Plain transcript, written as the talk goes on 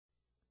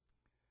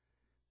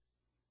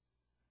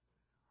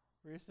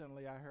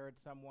Recently, I heard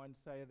someone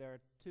say there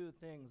are two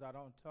things I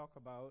don't talk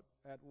about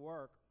at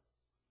work.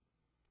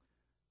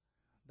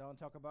 Don't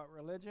talk about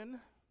religion,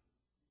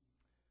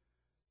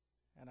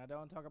 and I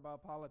don't talk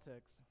about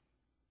politics.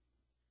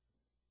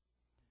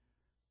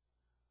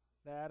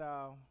 That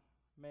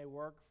may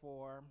work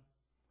for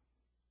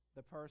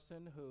the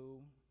person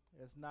who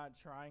is not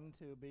trying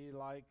to be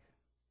like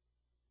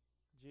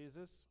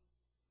Jesus.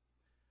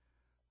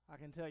 I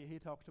can tell you he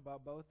talked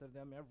about both of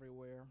them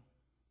everywhere.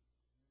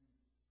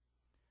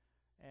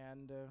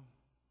 And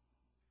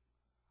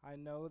I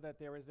know that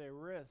there is a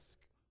risk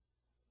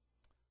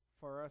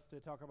for us to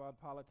talk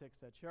about politics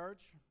at church.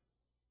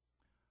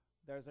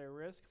 There's a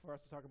risk for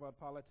us to talk about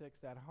politics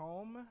at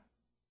home.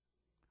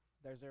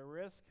 There's a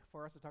risk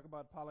for us to talk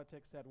about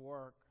politics at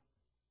work.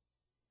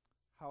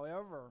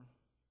 However,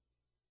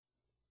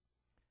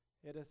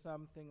 it is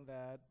something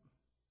that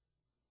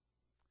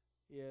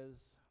is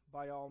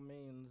by all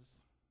means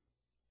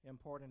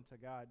important to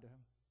God.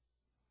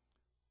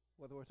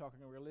 Whether we're talking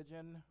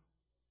religion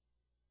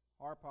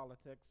or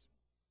politics.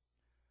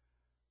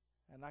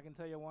 And I can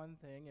tell you one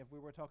thing, if we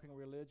were talking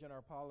religion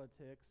or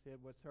politics, it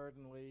would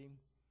certainly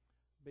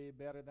be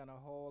better than a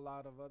whole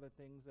lot of other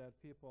things that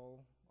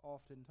people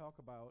often talk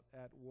about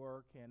at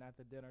work and at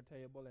the dinner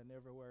table and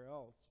everywhere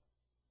else.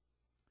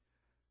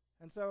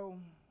 And so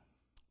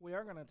we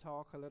are going to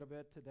talk a little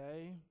bit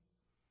today,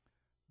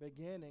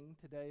 beginning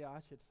today, I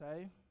should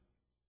say,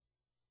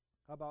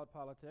 about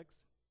politics,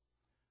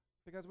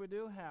 because we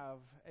do have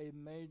a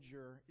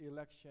major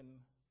election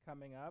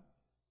coming up,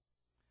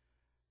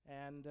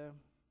 and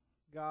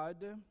God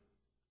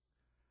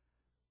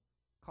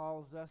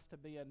calls us to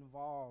be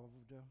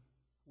involved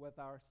with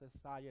our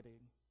society.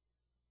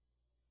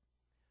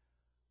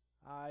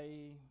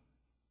 I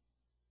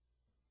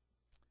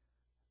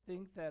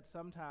think that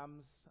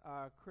sometimes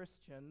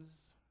Christians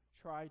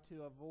try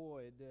to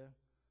avoid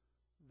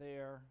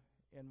their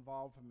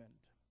involvement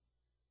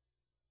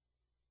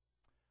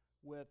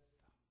with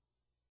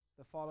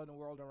the fallen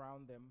world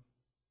around them.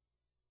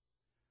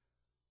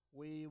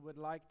 We would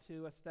like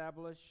to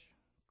establish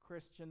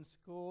Christian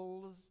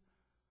schools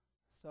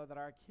so that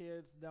our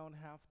kids don't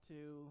have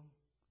to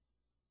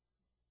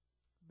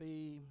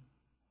be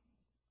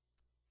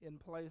in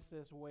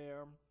places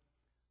where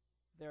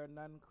there are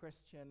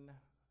non-Christian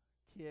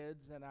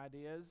kids and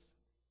ideas.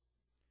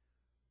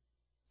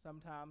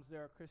 Sometimes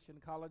there are Christian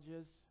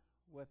colleges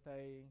with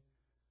a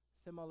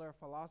similar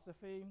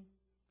philosophy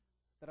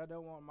that I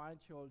don't want my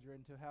children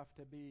to have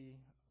to be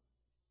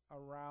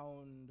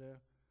around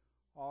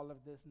all of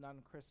this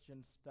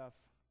non-Christian stuff.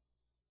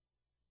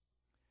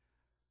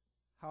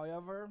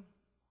 However,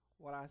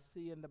 what I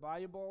see in the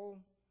Bible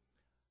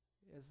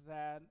is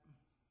that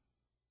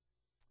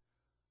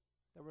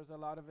there was a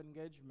lot of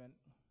engagement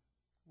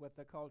with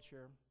the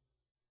culture.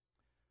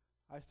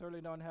 I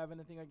certainly don't have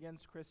anything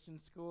against Christian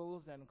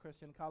schools and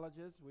Christian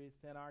colleges. We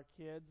send our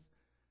kids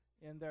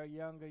in their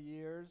younger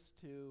years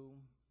to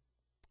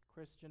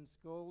Christian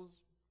schools,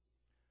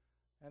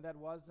 and that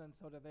wasn't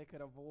so that they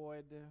could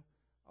avoid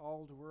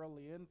all the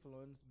worldly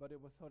influence, but it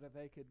was so that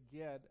they could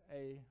get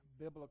a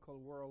biblical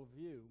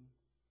worldview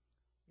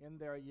in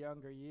their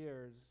younger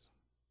years.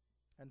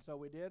 And so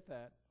we did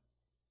that,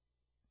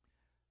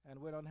 and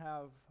we don't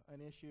have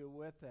an issue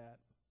with that.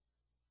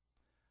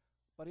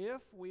 But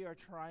if we are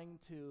trying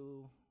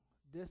to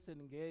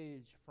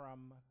disengage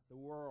from the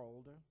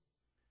world,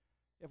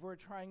 if we're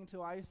trying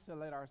to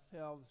isolate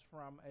ourselves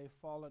from a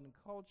fallen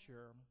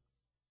culture,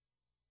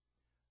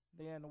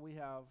 then we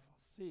have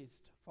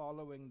ceased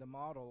following the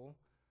model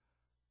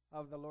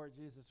of the Lord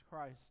Jesus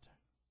Christ,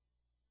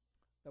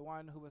 the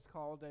one who was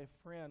called a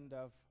friend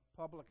of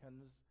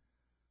publicans,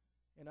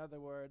 in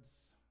other words,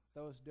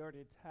 those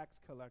dirty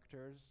tax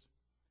collectors,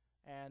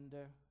 and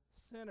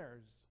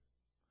sinners,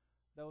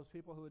 those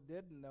people who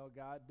didn't know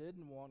God,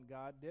 didn't want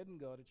God, didn't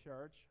go to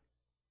church,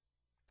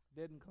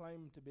 didn't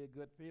claim to be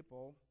good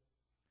people.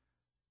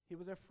 He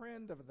was a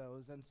friend of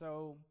those. And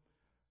so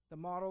the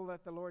model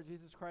that the Lord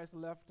Jesus Christ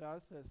left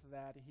us is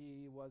that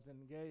he was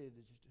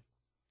engaged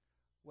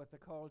with the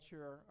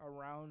culture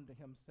around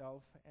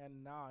himself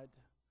and not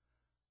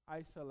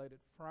isolated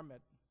from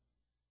it.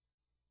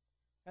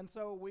 And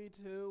so we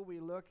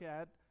look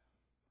at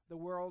the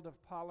world of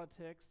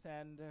politics,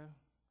 and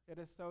it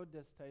is so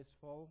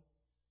distasteful.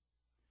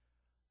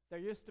 There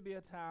used to be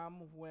a time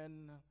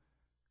when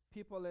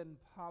people in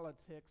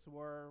politics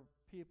were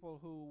people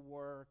who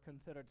were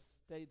considered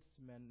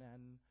statesmen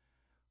and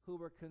who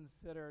were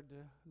considered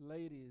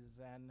ladies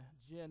and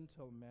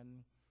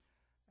gentlemen.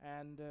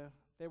 And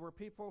they were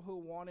people who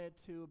wanted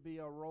to be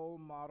a role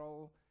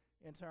model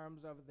in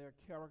terms of their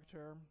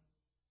character,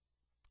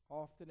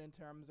 often in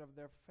terms of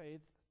their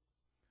faith.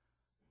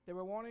 They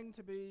were wanting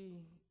to be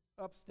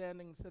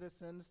upstanding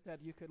citizens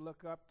that you could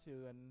look up to,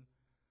 and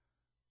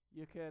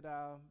you could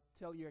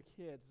tell your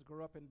kids,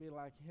 grow up and be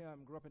like him,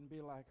 grow up and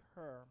be like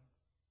her.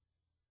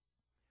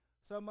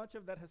 So much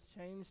of that has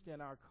changed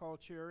in our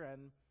culture,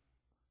 and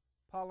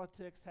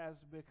politics has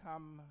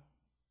become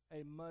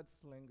a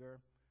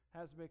mudslinger,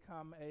 has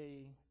become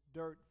a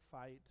dirt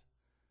fight.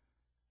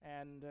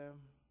 And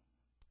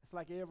It's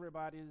like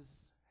everybody's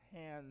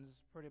hands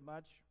pretty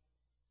much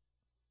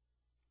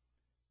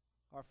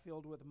are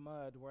filled with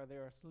mud where they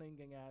are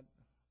slinging at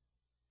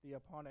the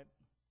opponent.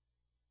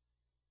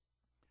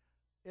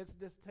 It's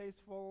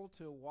distasteful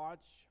to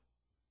watch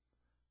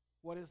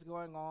what is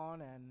going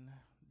on and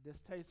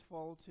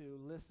distasteful to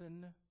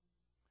listen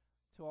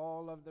to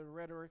all of the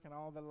rhetoric and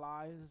all the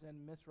lies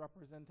and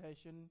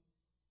misrepresentation.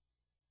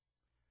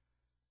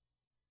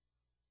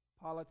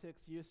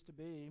 Politics used to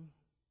be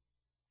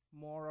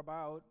more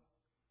about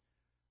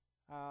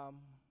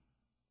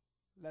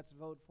let's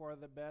vote for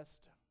the best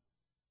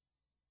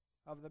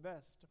of the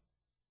best.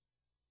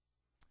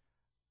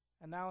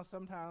 And now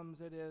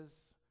sometimes it is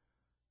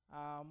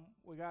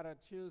we got to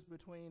choose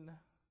between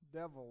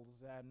devils,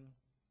 and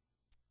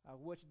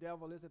which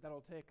devil is it that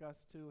will take us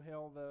to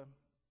hell the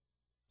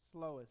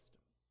slowest?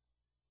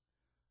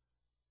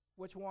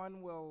 Which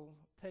one will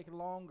take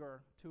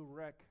longer to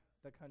wreck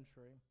the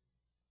country?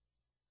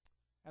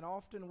 And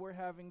often we're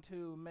having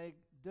to make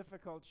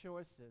difficult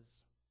choices.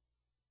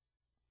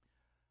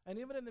 And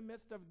even in the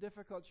midst of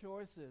difficult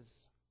choices,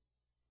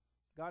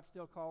 God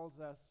still calls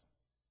us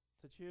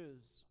to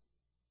choose.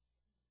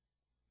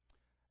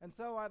 And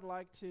so I'd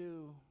like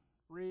to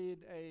read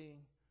a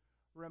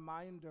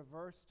reminder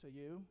verse to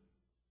you,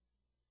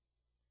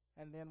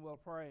 and then we'll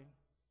pray.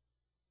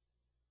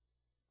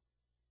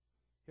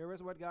 Here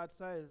is what God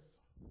says.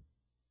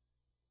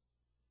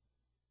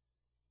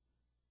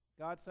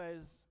 God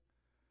says,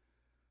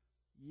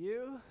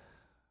 you.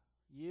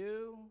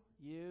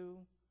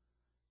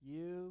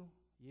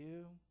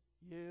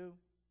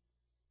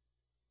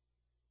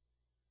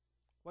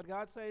 What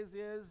God says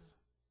is,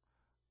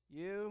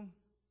 you're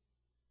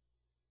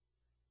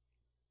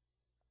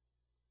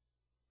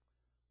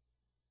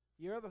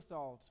the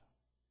salt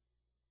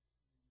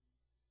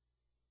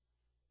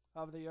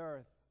of the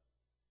earth.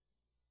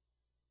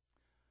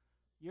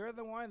 You're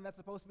the one that's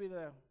supposed to be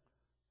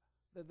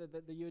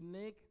the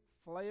unique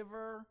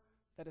flavor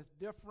that is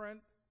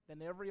different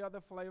than every other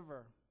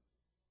flavor.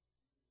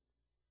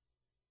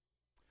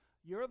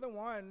 You're the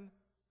one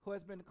who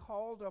has been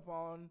called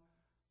upon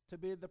to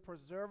be the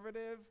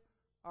preservative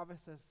of a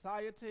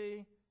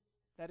society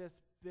that is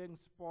being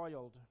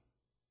spoiled.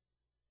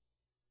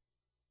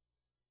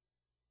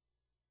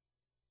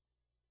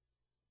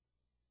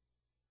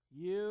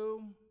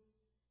 You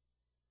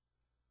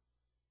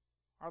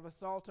are the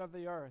salt of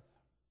the earth.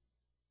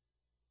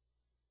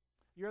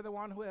 You're the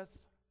one who has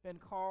been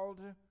called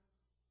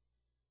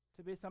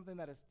to be something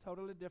that is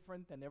totally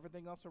different than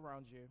everything else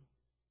around you.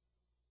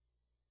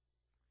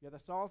 You're the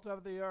salt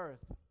of the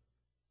earth.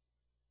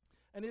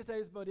 And he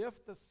says, but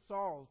if the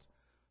salt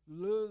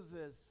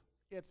loses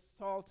its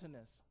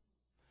saltiness,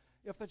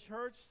 if the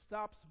church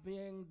stops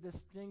being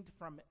distinct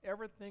from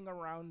everything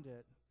around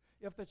it,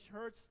 if the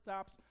church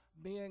stops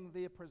being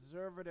the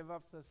preservative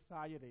of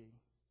society,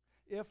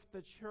 if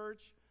the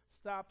church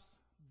stops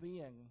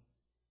being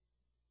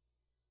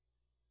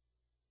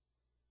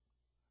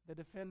the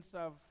defense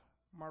of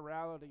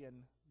morality and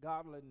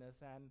godliness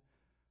and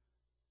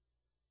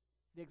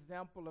the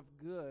example of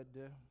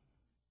good,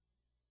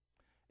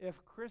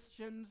 if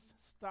Christians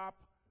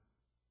stop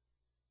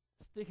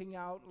sticking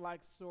out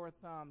like sore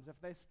thumbs, if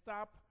they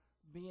stop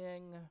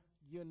being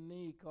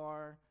unique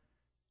or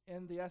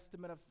in the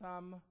estimate of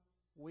some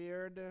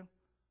weird,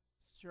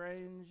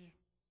 strange,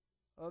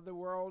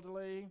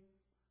 otherworldly,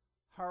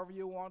 however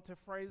you want to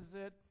phrase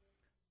it,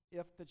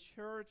 if the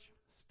church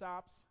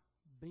stops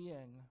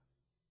being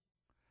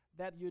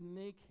that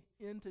unique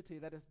entity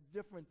that is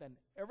different than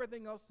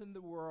everything else in the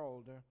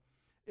world,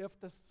 if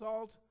the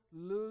salt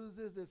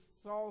loses its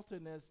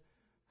saltiness,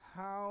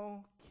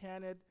 how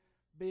can it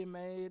be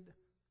made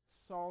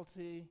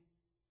salty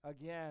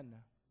again?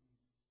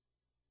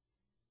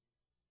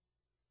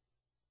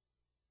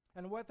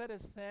 And what that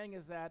is saying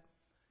is that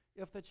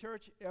if the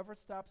church ever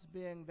stops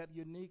being that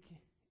unique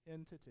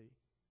entity,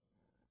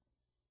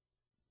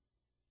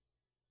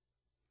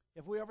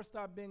 if we ever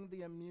stop being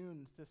the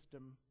immune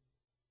system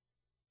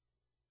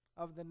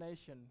of the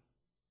nation,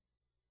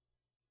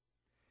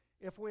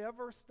 if we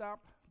ever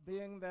stop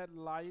being that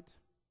light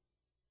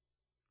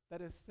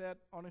that is set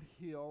on a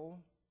hill,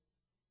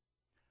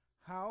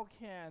 how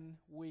can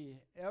we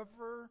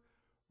ever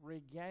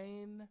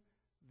regain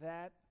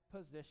that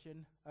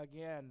position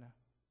again?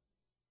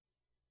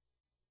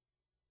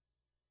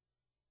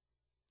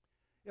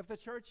 If the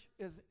church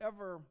is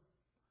ever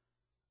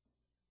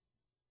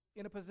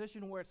in a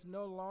position where it's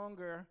no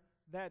longer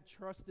that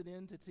trusted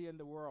entity in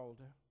the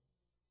world,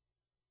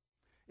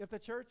 if the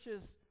church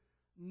is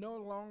no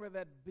longer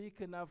that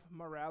beacon of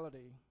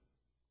morality,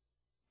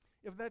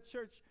 if the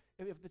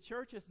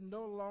church is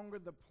no longer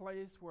the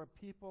place where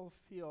people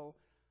feel,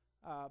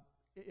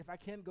 if I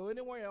can't go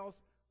anywhere else,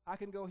 I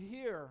can go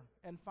here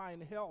and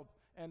find help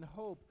and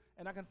hope,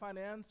 and I can find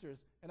answers,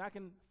 and I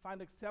can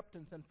find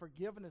acceptance and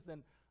forgiveness,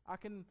 and I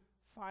can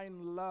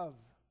find love.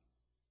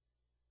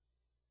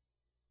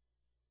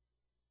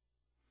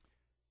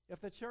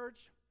 If the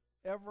church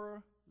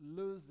ever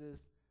loses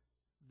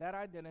that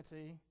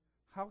identity,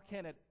 how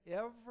can it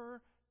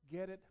ever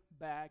get it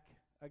back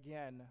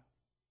again?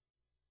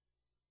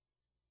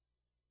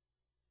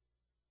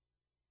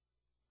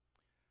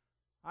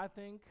 I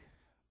think,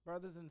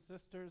 brothers and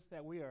sisters,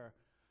 that we are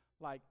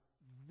like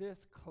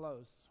this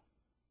close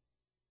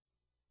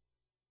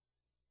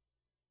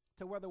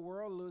to where the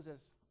world loses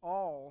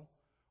all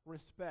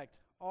respect,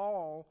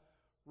 all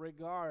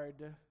regard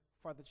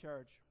for the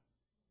church.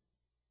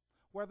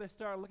 Where they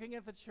start looking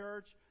at the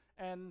church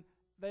and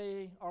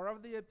they are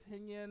of the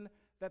opinion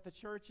that the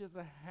church is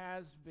a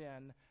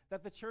has-been,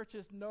 that the church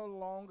is no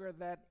longer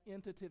that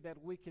entity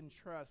that we can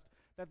trust,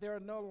 that they are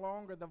no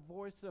longer the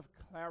voice of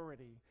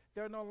clarity.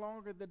 They're no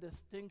longer the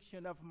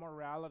distinction of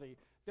morality.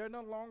 They're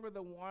no longer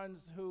the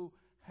ones who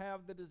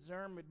have the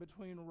discernment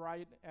between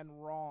right and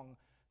wrong.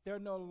 They're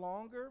no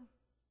longer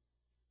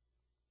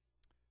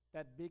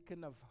that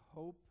beacon of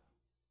hope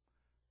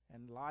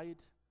and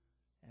light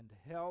and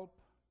help.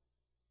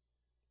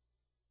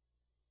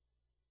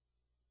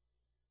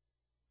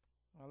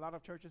 A lot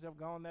of churches have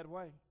gone that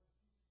way.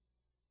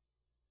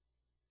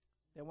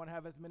 They want to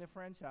have as many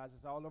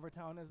franchises all over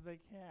town as they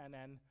can,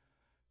 and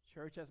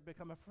church has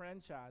become a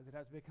franchise. It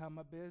has become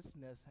a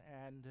business,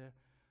 and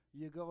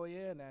you go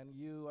in and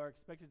you are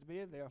expected to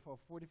be there for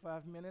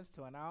 45 minutes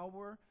to an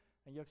hour,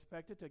 and you're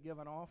expected to give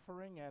an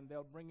offering, and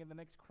they'll bring in the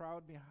next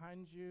crowd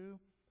behind you,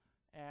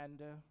 and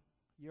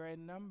you're a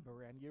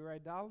number, and you're a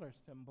dollar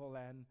symbol,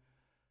 and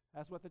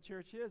that's what the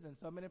church is in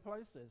so many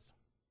places.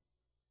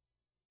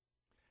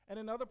 And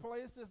in other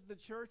places, the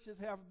churches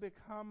have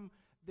become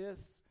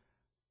this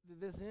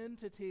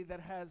entity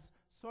that has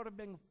sort of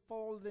been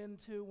folded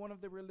into one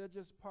of the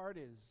religious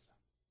parties.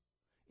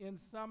 In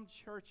some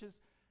churches,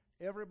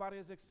 everybody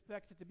is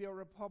expected to be a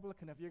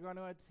Republican if you're going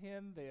to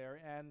attend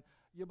there, and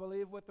you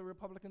believe what the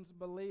Republicans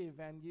believe,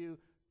 and you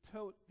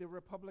tote the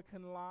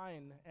Republican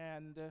line,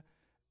 and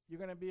you're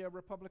going to be a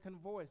Republican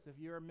voice if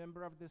you're a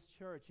member of this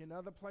church. In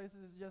other places,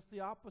 it's just the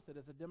opposite.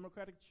 It's a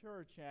Democratic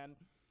church, and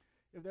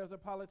if there's a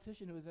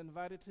politician who is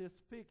invited to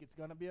speak, it's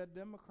going to be a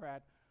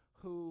Democrat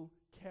who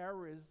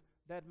carries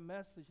that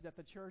message that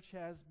the church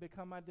has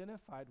become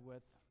identified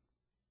with.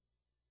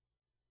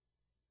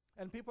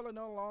 And people are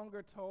no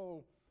longer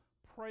told,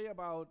 pray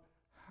about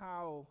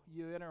how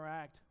you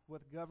interact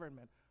with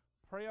government.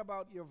 Pray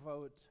about your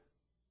vote.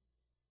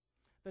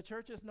 The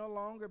church is no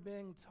longer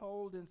being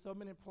told in so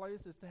many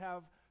places to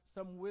have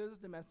some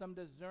wisdom and some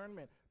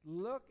discernment.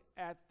 Look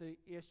at the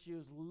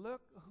issues.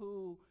 Look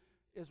who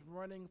is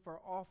running for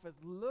office.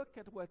 Look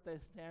at what they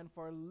stand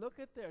for. Look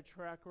at their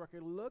track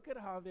record. Look at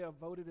how they have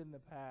voted in the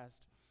past.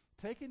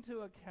 Take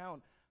into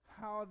account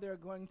how they're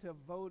going to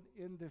vote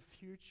in the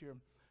future.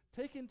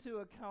 Take into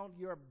account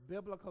your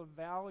biblical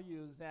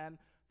values and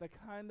the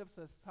kind of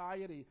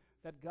society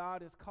that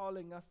God is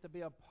calling us to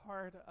be a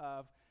part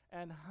of,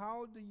 and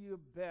how do you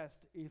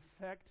best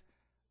effect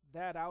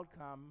that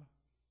outcome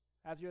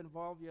as you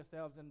involve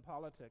yourselves in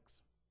politics.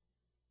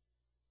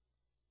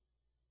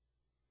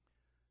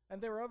 And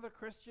there are other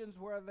Christians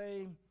where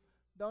they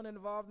don't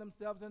involve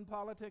themselves in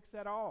politics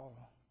at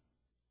all.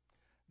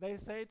 They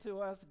say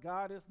to us,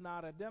 God is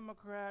not a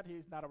Democrat,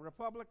 he's not a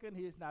Republican,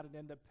 he's not an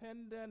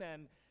independent,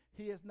 and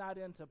he is not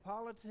into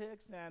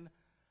politics, and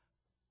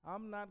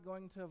I'm not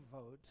going to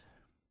vote.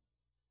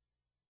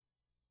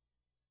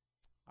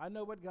 I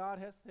know what God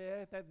has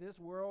said, that this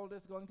world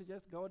is going to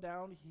just go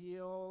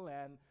downhill,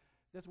 and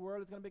this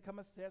world is going to become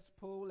a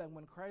cesspool, and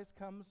when Christ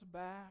comes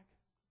back,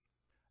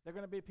 there are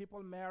going to be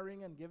people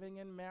marrying and giving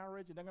in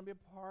marriage, and they're going to be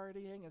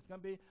partying. It's going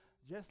to be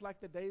just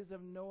like the days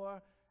of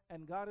Noah,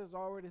 and God has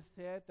already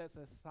said that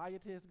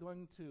society is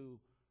going to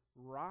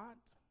rot,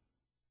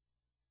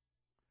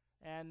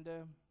 and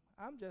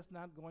I'm just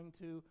not going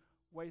to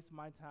waste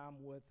my time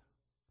with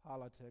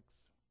politics.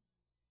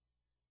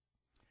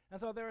 And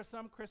so there are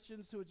some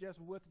Christians who just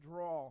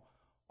withdraw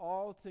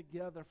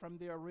altogether from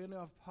the arena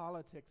of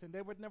politics, and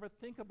they would never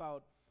think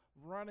about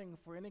running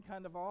for any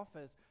kind of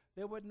office.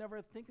 They would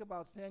never think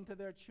about saying to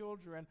their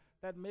children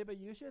that maybe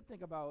you should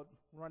think about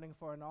running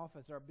for an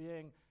office or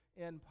being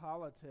in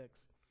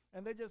politics.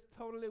 And they just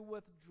totally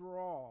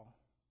withdraw.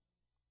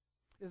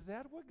 Is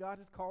that what God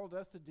has called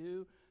us to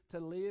do? To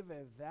leave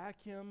a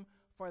vacuum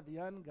for the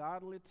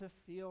ungodly to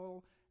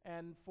fill,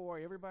 and for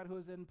everybody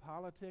who's in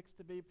politics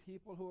to be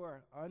people who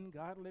are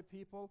ungodly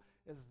people?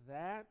 Is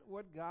that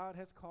what God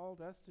has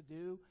called us to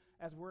do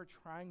as we're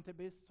trying to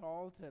be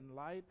salt and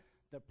light?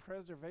 The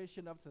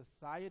preservation of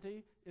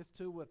society is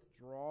to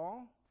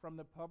withdraw from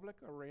the public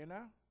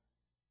arena?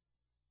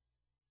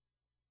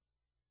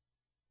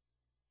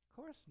 Of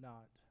course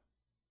not.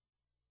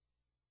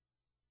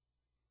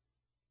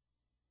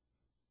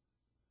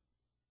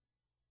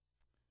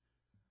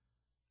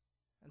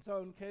 And so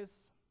in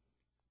case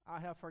I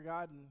have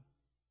forgotten,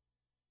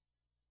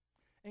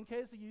 in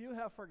case you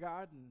have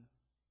forgotten,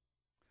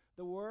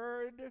 the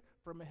word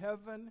from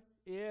heaven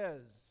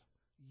is,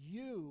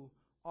 you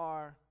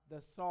are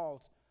the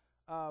salt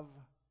of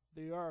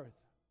the earth.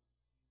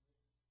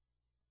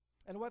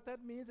 And what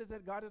that means is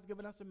that God has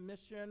given us a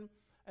mission,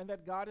 and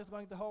that God is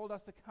going to hold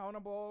us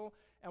accountable,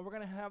 and we're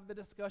going to have the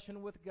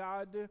discussion with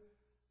God.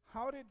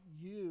 How did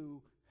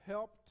you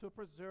help to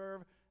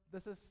preserve the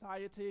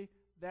society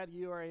that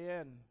you are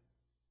in?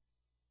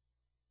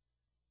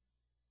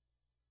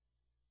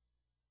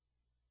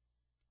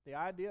 The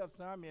idea of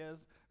some is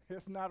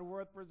it's not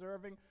worth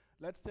preserving.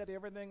 Let's set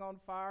everything on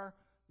fire.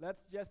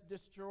 Let's just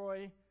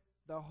destroy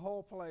the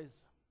whole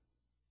place.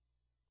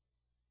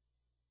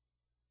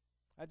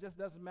 That just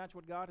doesn't match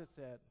what God has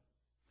said.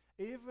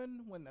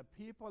 Even when the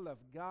people of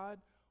God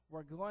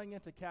were going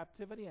into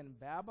captivity in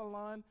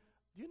Babylon,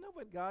 do you know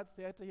what God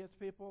said to his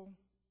people?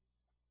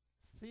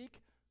 Seek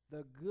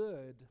the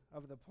good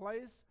of the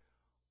place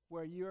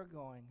where you're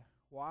going.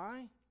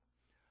 Why?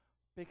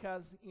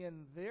 Because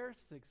in their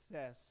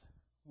success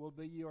will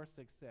be your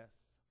success.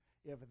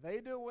 If they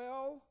do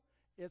well,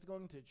 it's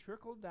going to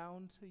trickle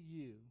down to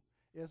you,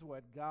 is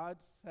what God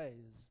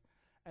says.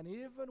 And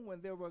even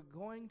when they were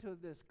going to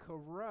this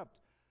corrupt,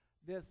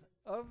 this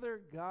other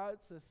God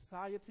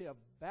society of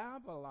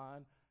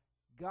Babylon,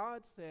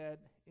 God said,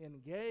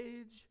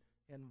 engage,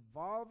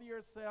 involve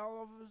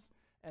yourselves,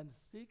 and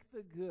seek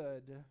the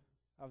good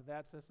of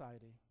that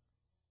society.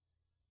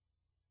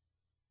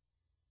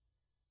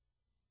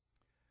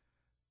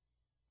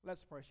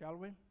 Let's pray, shall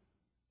we?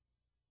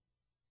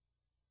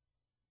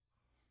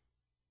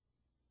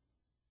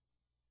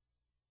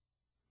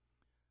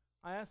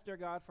 I ask, dear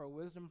God, for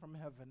wisdom from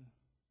heaven,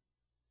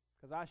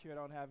 because I sure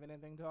don't have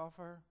anything to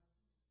offer.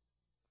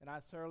 And I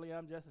certainly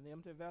am just an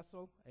empty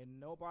vessel, a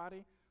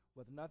nobody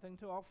with nothing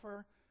to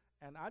offer.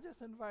 And I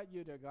just invite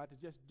you, dear God, to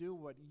just do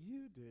what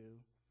you do.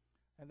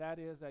 And that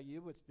is that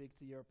you would speak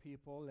to your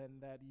people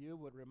and that you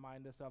would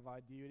remind us of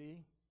our duty.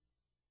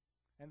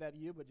 And that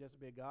you would just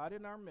be God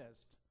in our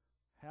midst.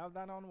 Have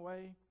thine own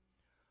way.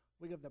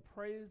 We give the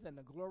praise and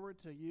the glory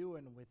to you,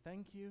 and we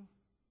thank you.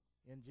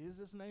 In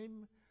Jesus'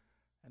 name.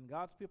 And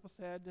God's people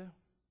said,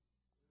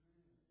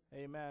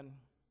 Amen.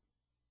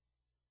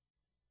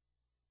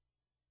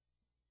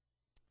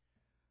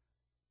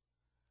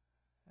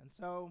 And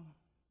so,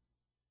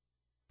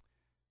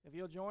 if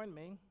you'll join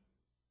me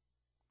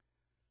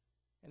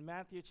in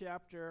Matthew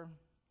chapter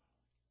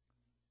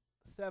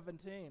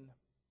 17.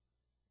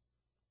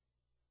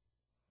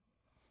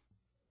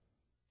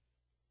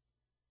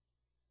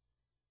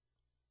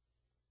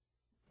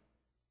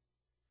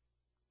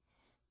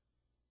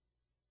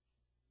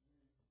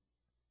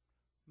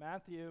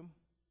 Matthew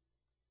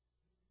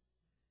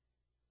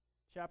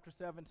chapter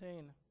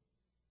 17.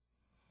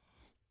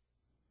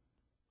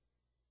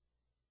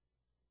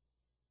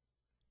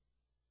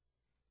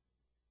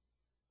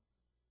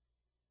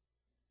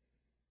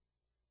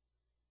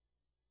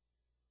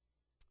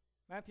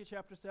 Matthew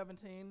chapter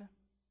 17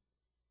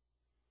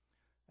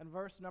 and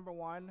verse number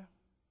 1.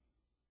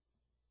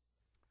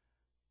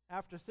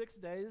 After 6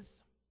 days,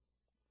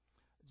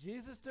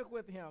 Jesus took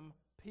with him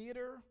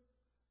Peter,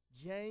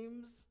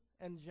 James,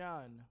 and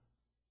John,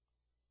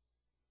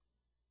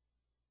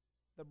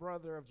 the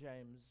brother of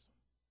James,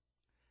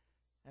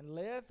 and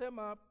led them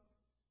up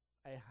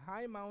a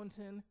high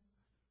mountain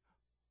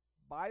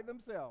by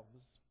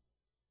themselves.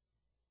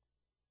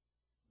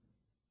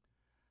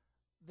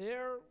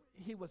 There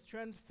he was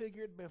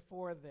transfigured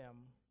before them.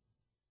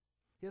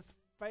 His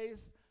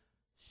face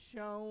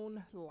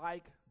shone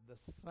like the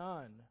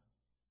sun,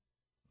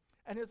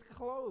 and his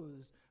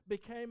clothes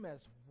became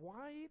as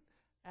white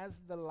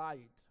as the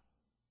light.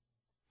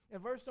 In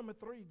verse number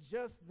 3,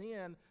 just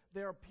then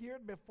there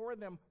appeared before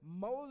them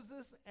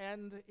Moses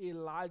and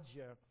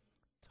Elijah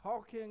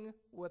talking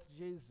with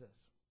Jesus.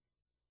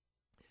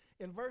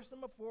 In verse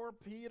number 4,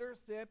 Peter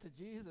said to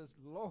Jesus,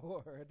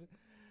 Lord,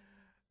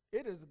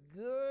 it is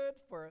good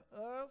for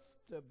us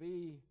to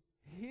be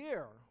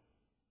here.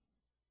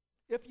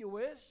 If you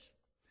wish,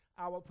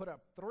 I will put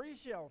up 3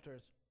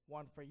 shelters,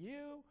 one for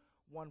you,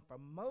 one for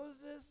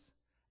Moses,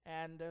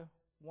 and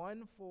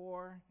one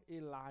for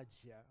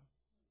Elijah.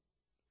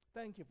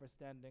 Thank you for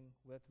standing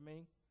with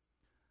me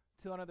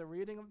to honor the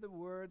reading of the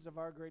words of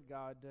our great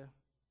God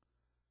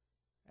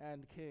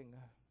and King.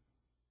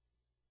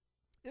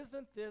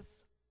 Isn't this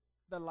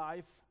the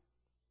life?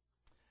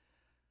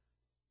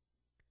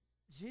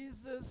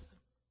 Jesus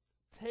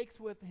takes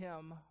with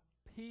him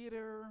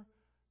Peter,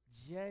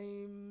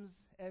 James,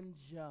 and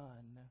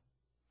John.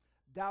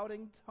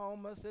 Doubting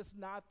Thomas is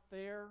not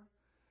there.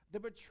 The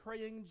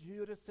betraying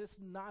Judas is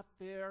not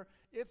there.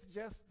 It's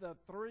just the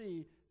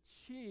 3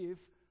 chief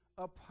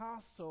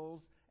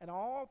apostles, and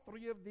all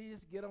 3 of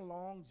these get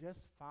along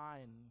just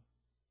fine.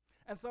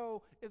 And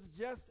so it's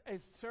just a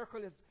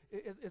circle.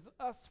 It's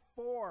us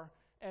 4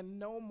 and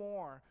no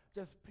more.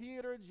 Just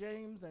Peter,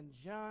 James, and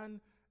John,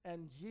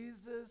 and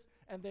Jesus,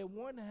 and they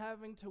weren't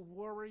having to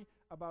worry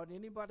about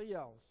anybody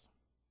else.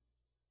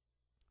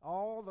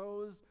 All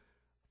those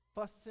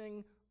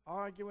fussing,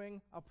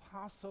 arguing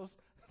apostles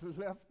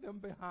left them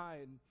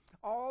behind.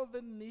 All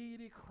the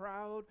needy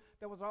crowd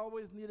that was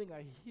always needing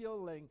a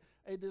healing,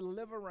 a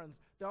deliverance,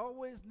 they're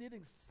always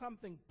needing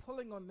something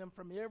pulling on them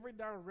from every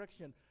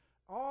direction.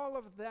 All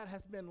of that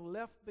has been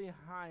left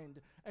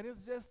behind, and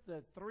it's just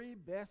the 3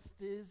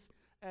 besties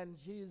and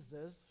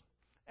Jesus,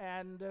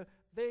 and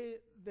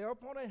they're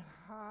up on a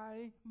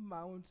high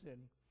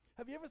mountain.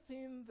 Have you ever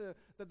seen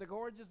the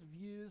gorgeous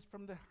views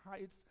from the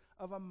heights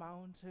of a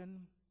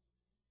mountain?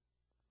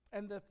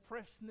 And the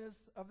freshness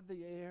of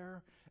the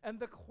air and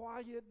the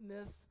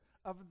quietness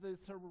of the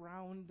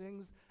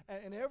surroundings,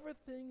 and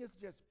everything is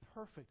just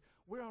perfect.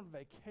 We're on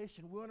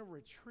vacation. We're on a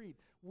retreat.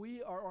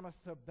 We are on a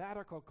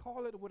sabbatical.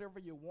 Call it whatever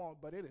you want,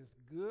 but it is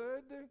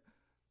good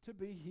to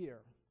be here.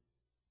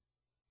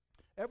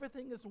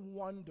 Everything is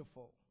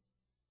wonderful.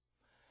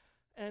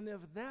 And if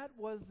that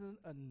wasn't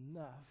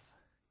enough,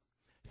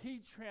 he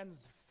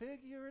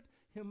transfigured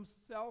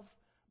himself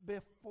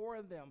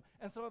before them.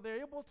 And so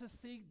they're able to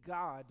see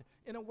God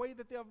in a way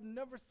that they have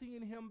never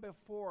seen him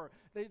before.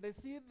 They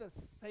see the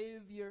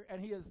Savior,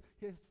 and his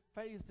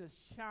face is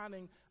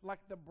shining like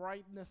the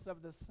brightness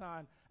of the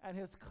sun, and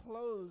his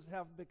clothes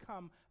have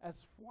become as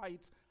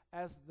white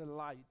as the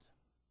light.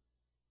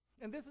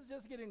 And this is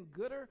just getting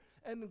gooder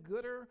and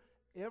gooder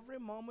every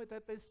moment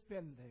that they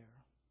spend there.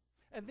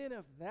 And then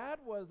if that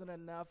wasn't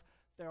enough,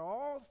 there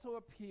also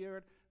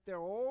appeared their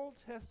Old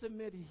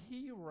Testament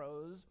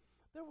heroes.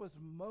 There was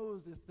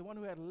Moses, the one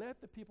who had led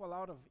the people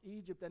out of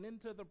Egypt and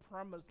into the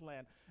promised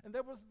land. And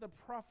there was the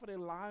prophet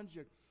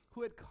Elijah,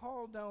 who had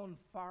called down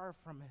fire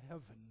from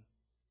heaven.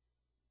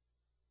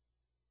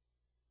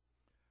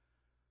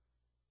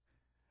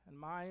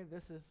 And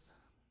this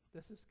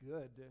is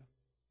good.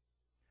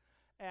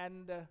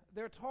 And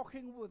they're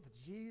talking with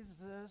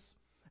Jesus,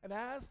 and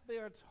as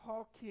they're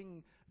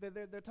talking,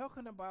 they're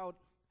talking about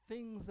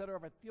things that are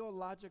of a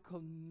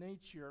theological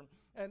nature,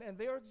 and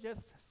they're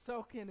just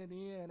soaking it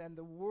in, and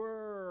the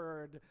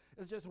word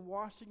is just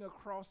washing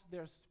across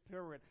their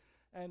spirit,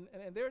 and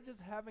they're just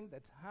having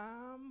the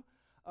time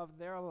of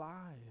their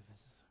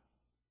lives.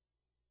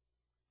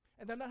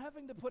 And they're not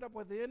having to put up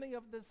with any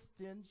of the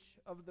stench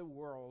of the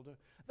world.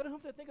 They don't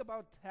have to think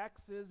about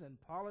taxes and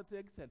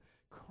politics and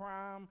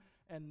crime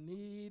and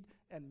need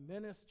and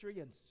ministry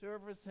and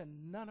service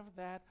and none of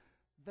that.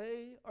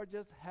 They are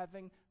just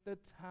having the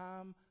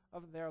time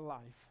of their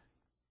life.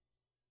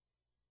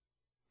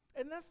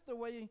 And that's the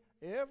way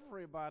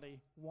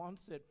everybody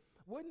wants it.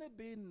 Wouldn't it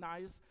be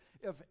nice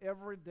if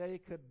every day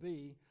could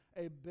be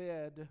a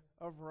bed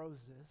of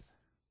roses?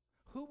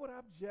 Who would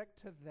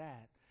object to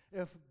that?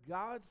 If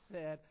God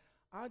said,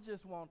 I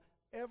just want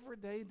every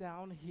day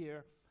down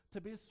here to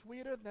be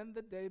sweeter than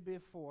the day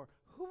before,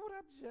 who would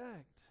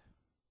object?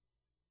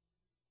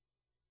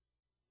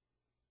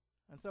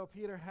 And so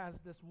Peter has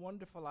this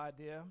wonderful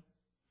idea.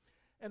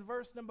 In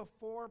verse number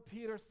 4,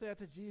 Peter said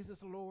to Jesus,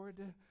 Lord,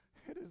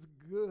 it is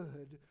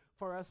good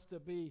for us to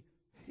be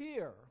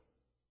here.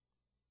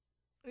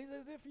 And he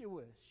says, if you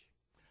wish,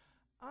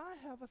 I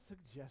have a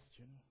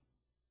suggestion.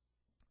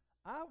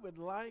 I would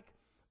like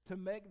to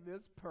make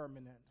this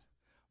permanent.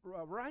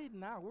 Right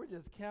now, we're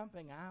just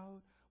camping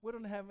out. We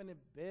don't have any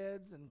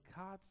beds and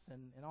cots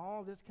and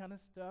all this kind of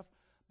stuff.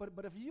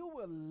 But if you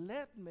will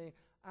let me,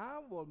 I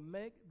will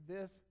make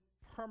this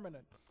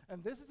permanent.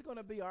 And this is going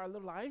to be our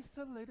little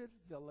isolated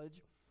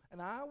village. And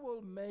I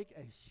will make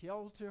a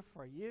shelter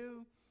for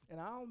you. And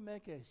I'll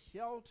make a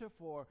shelter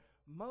for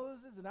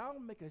Moses. And I'll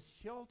make a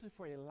shelter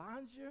for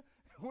Elijah.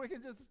 We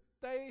can just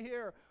stay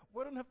here.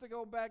 We don't have to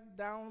go back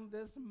down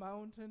this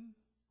mountain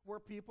where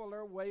people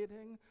are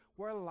waiting,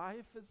 where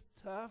life is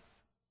tough,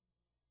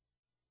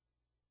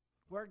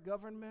 where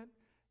government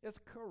is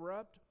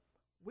corrupt.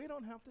 We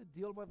don't have to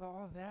deal with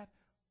all that.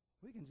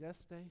 We can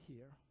just stay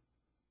here.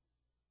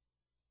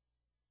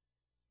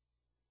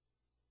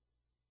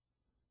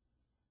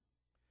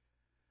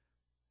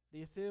 Do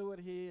you see what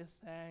he is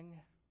saying?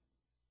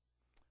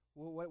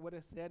 What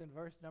is said in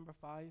verse number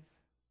 5?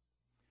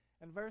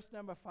 In verse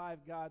number 5,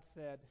 God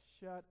said,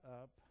 shut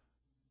up.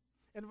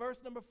 In verse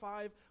number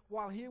 5,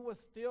 while he was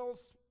still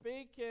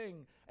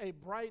speaking, a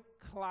bright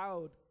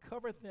cloud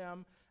covered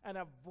them, and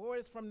a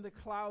voice from the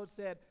cloud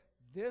said,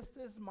 this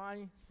is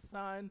my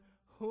son,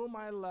 whom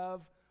I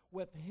love.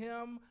 With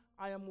him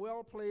I am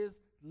well pleased.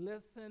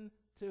 Listen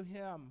to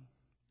him.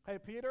 Hey,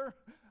 Peter,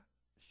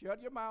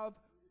 shut your mouth,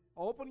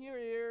 open your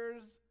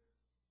ears,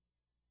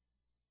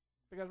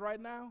 because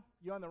right now,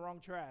 you're on the wrong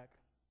track.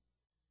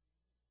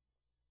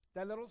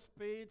 That little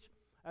speech,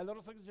 a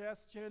little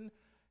suggestion,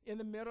 in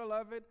the middle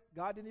of it,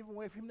 God didn't even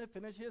wait for him to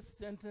finish his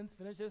sentence,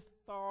 finish his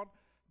thought.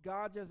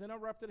 God just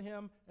interrupted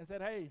him and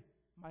said, hey,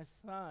 my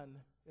son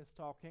is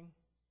talking.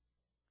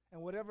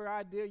 And whatever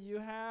idea you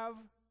have,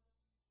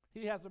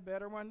 he has a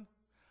better one.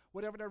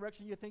 Whatever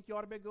direction you think you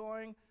ought to be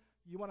going,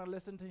 you want to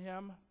listen to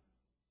him.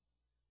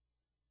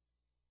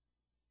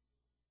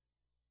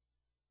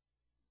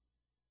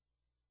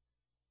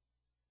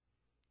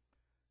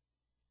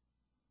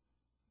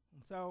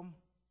 And so,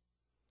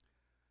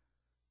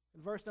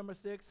 in verse number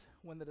 6,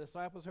 when the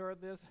disciples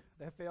heard this,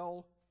 they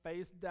fell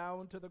face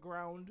down to the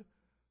ground,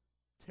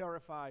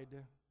 terrified.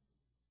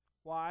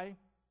 Why?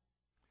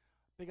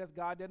 Because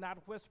God did not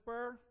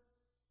whisper.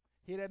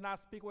 He did not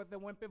speak with a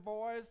wimpy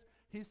voice.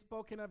 He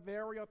spoke in a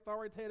very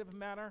authoritative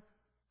manner.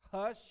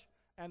 Hush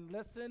and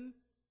listen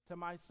to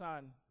my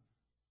son.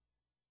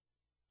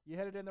 You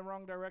headed in the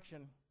wrong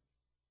direction.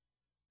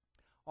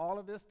 All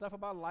of this stuff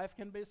about life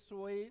can be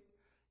sweet.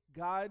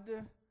 God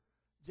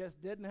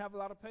just didn't have a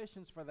lot of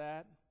patience for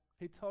that.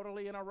 He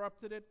totally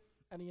interrupted it,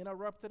 and he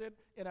interrupted it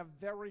in a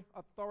very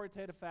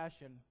authoritative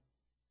fashion.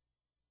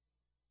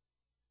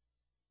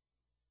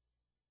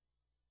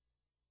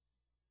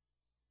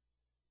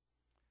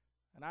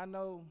 And I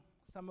know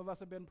some of us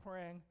have been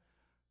praying,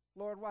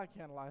 Lord, why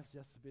can't life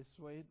just be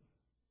sweet?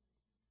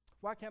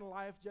 Why can't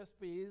life just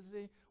be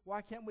easy?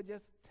 Why can't we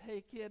just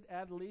take it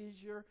at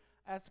leisure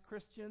as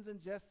Christians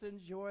and just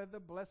enjoy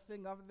the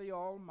blessing of the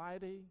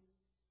Almighty?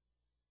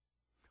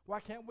 Why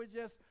can't we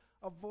just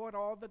avoid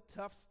all the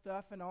tough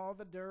stuff and all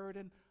the dirt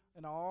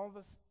and all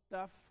the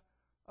stuff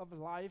of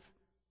life?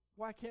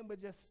 Why can't we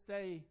just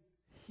stay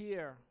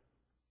here?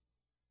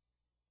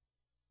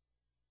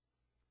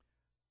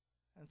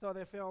 And so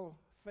they fell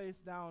face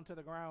down to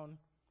the ground,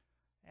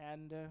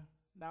 and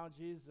now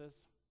Jesus,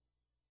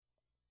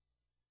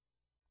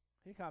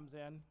 he comes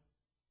in.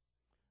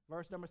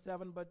 Verse number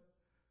 7, but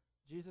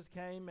Jesus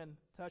came and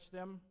touched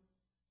them.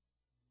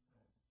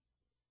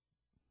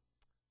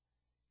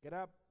 Get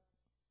up,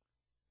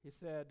 he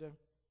said.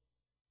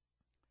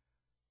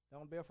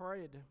 Don't be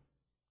afraid.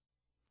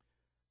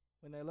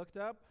 When they looked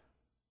up,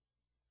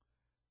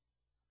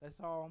 they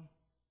saw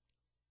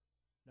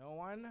no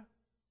one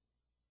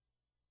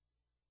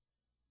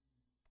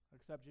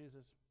except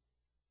Jesus.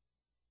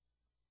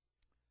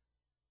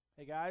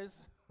 Hey guys,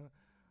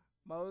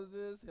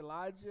 Moses,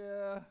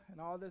 Elijah, and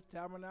all this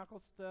tabernacle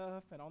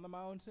stuff, and on the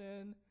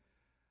mountain,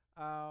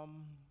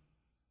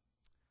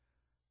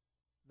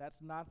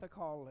 that's not the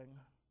calling.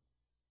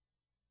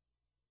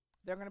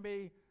 There are going to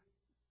be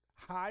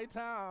high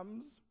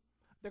times.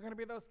 There are going to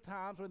be those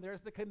times when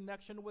there's the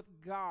connection with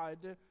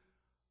God,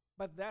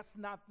 but that's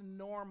not the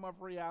norm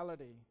of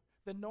reality.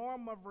 The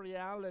norm of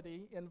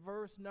reality in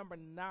verse number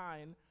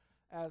 9,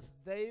 as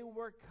they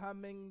were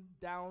coming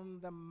down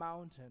the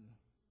mountain,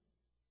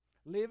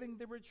 leaving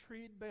the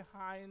retreat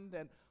behind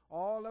and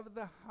all of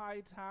the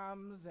high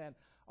times and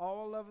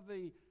all of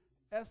the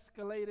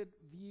escalated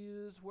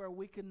views where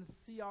we can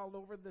see all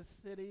over the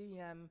city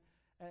and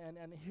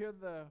hear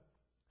the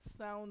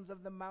sounds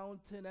of the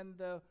mountain and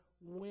the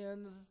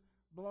winds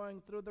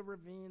blowing through the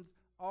ravines,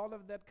 all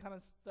of that kind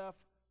of stuff,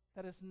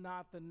 that is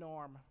not the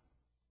norm.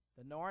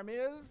 The norm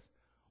is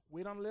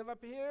we don't live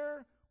up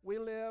here, we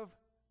live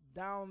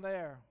down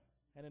there.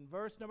 And in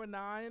verse number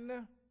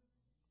 9,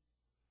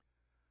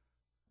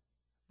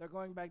 they're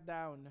going back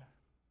down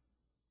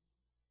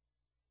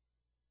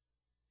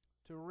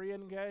to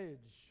re-engage,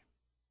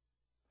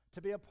 to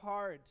be a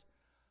part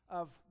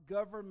of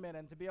government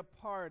and to be a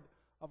part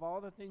of all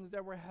the things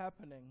that were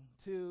happening,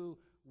 to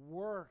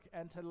work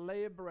and to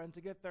labor and to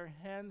get their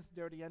hands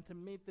dirty and to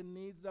meet the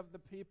needs of the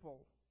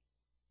people.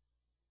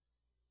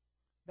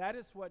 That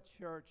is what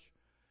church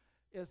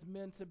is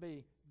meant to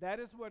be. That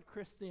is what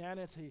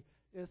Christianity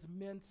is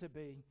meant to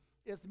be.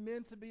 It's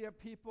meant to be a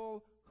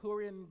people who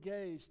are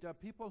engaged, a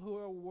people who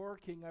are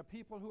working, a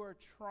people who are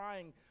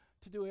trying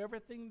to do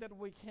everything that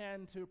we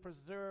can to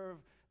preserve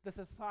the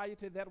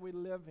society that we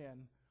live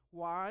in.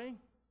 Why?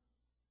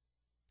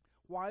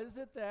 Why is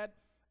it that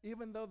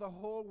even though the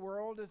whole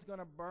world is going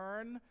to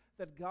burn,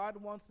 that God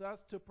wants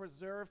us to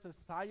preserve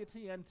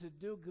society and to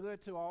do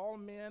good to all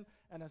men,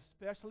 and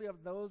especially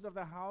of those of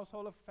the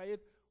household of faith?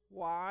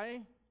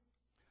 Why?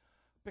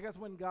 Because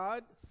when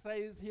God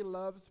says he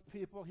loves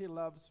people, he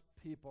loves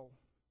people.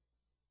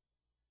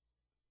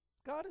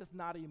 God is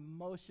not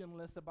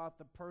emotionless about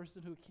the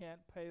person who can't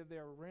pay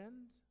their rent.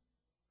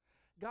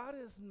 God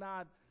is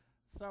not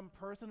some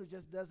person who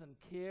just doesn't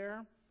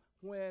care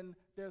when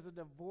there's a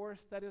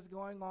divorce that is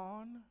going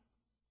on.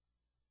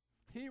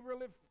 He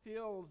really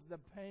feels the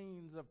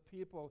pains of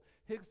people.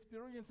 He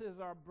experiences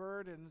our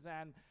burdens,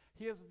 and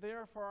he is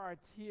there for our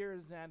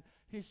tears, and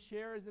he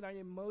shares in our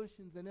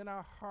emotions and in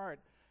our heart.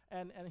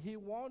 And he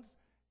wants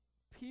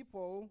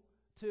people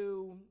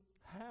to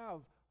have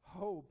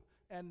hope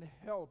and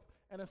help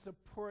and a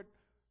support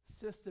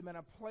system and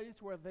a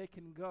place where they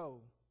can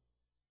go.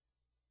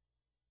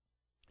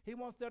 He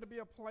wants there to be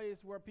a place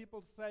where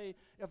people say,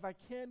 if I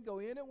can't go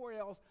anywhere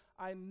else,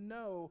 I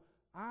know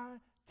I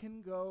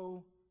can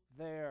go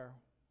there.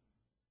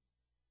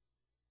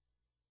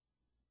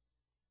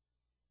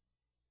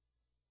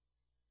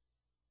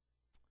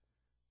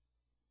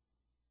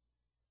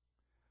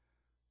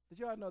 Did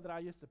you all know that I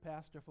used to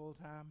pastor full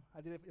time? I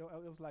did it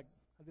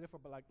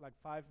for like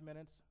 5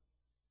 minutes.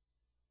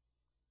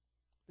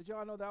 Did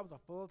y'all know that I was a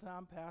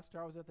full-time pastor?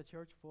 I was at the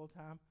church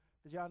full-time.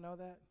 Did y'all know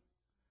that?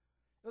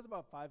 It was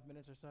about 5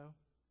 minutes or so.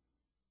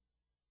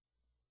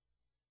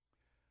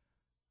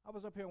 I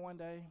was up here one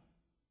day,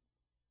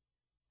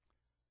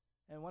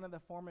 and one of the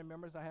former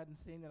members I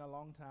hadn't seen in a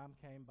long time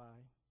came by.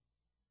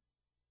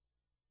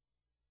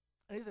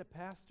 And he said,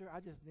 Pastor, I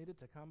just needed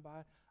to come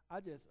by.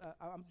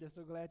 I'm just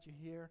so glad you're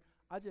here.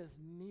 I just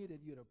needed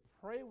you to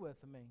pray with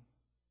me.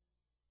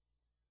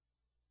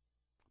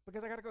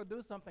 Because I got to go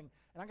do something,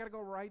 and I got to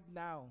go right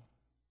now.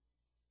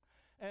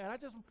 And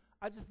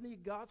I just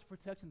need God's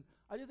protection.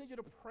 I just need you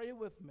to pray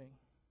with me.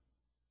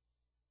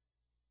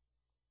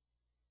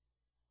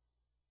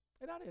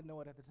 And I didn't know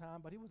it at the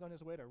time, but he was on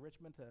his way to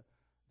Richmond to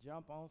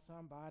jump on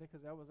somebody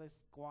because there was a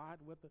squat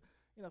with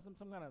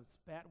some kind of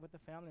spat with the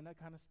family and that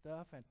kind of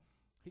stuff. And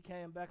he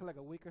came back like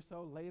a week or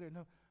so later.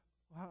 No,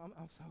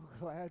 I'm so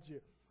glad you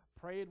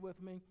prayed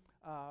with me.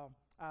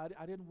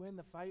 I didn't win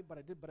the fight, but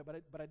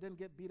I didn't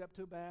get beat up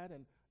too bad,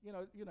 and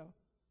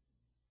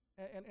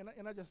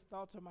and I just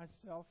thought to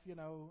myself,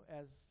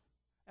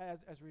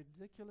 as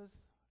ridiculous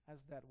as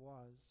that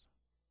was,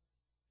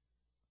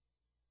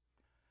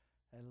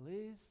 at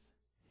least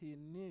he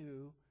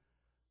knew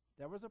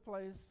there was a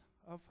place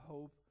of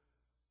hope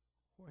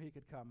where he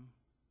could come.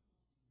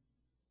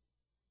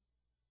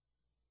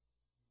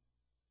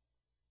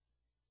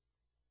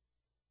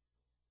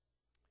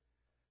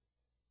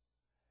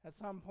 At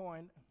some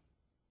point,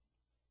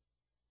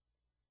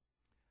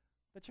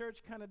 the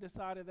church kind of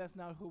decided that's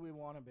not who we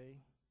want to be.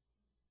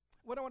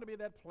 We don't want to be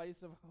that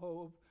place of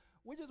hope.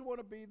 We just want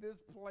to be this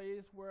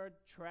place where it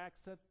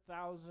attracts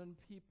 1,000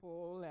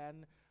 people,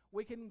 and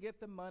we can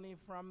get the money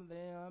from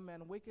them,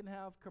 and we can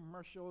have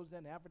commercials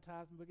and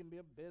advertising. We can be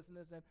a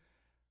business. And,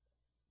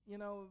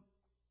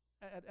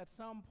 at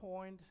some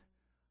point,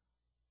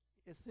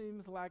 it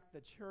seems like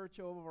the church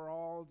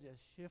overall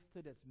just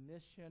shifted its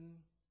mission.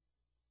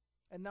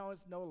 And now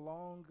it's no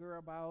longer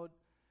about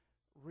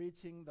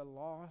reaching the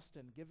lost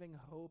and giving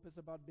hope. It's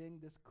about being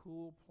this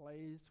cool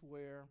place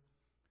where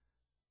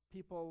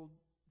people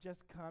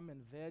just come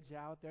and veg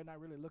out. They're not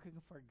really looking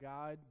for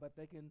God, but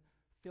they can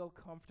feel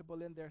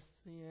comfortable in their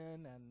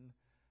sin.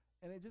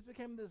 And it just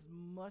became this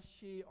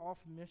mushy,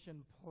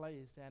 off-mission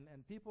place.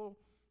 And people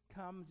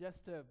come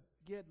just to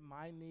get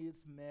my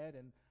needs met,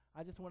 and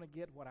I just want to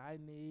get what I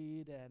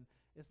need. And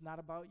it's not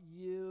about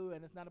you,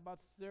 and it's not about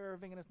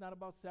serving, and it's not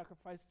about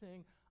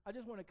sacrificing. I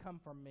just want to come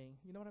for me.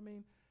 You know what I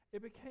mean?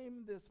 It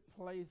became this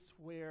place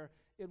where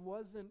it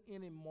wasn't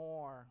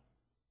anymore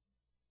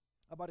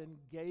about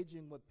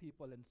engaging with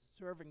people and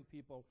serving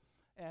people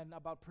and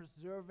about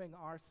preserving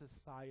our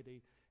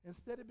society.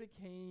 Instead, it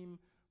became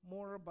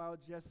more about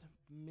just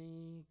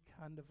me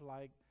kind of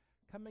like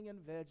coming and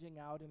vegging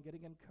out and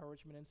getting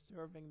encouragement and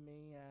serving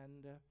me.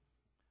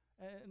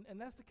 And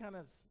that's the kind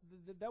of,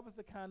 that was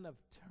the kind of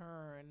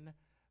turn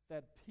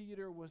that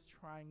Peter was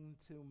trying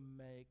to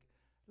make.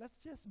 Let's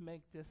just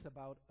make this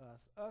about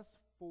us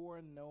four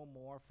and no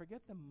more.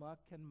 Forget the muck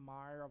and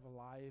mire of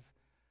life.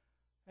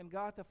 And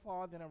God the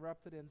Father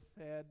interrupted and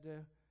said,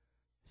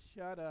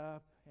 shut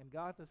up. And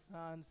God the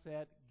Son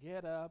said,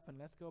 get up and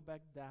let's go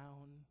back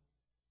down.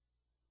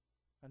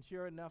 And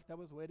sure enough, that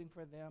was waiting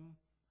for them,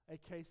 a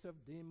case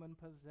of demon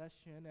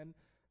possession, and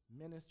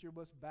ministry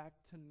was back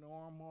to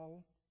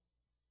normal.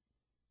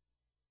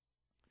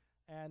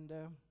 And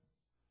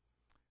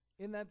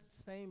in that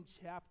same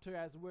chapter,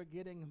 as we're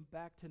getting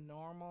back to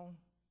normal,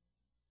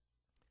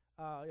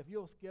 if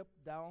you'll skip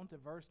down to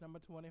verse number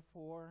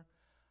 24,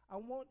 I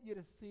want you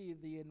to see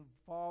the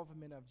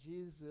involvement of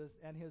Jesus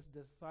and his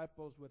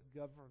disciples with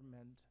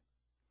government.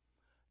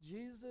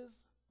 Jesus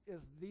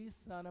is the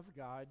Son of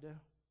God,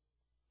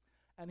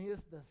 and he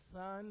is the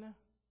Son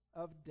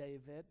of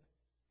David.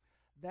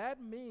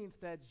 That means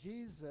that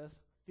Jesus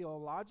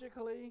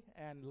theologically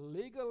and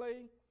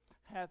legally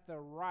had the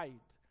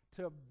right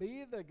to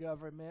be the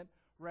government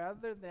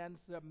rather than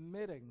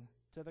submitting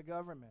to the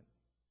government.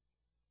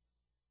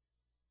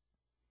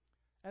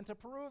 And to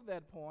prove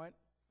that point,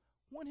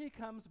 when he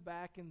comes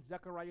back in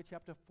Zechariah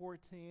chapter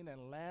 14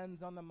 and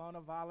lands on the Mount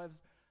of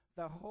Olives,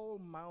 the whole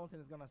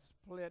mountain is going to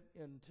split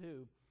in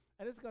two.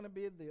 And it's going to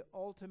be the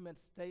ultimate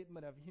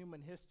statement of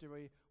human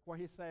history where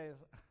he says,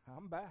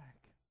 I'm back.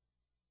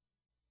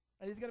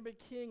 And he's going to be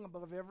king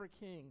above every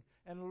king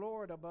and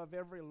Lord above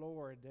every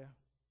Lord.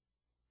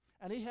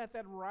 And he had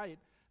that right,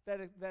 that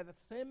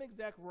same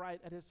exact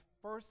right at his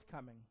first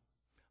coming.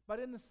 But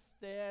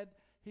instead,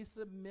 he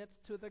submits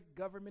to the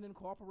government and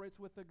cooperates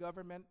with the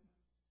government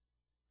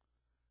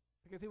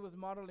because he was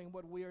modeling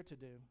what we are to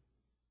do.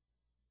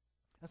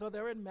 And so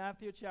there in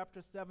Matthew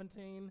chapter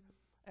 17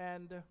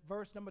 and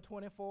verse number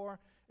 24,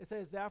 it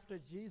says, after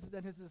Jesus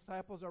and his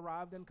disciples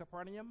arrived in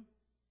Capernaum,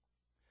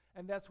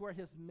 and that's where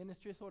his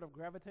ministry sort of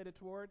gravitated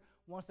toward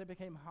once they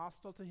became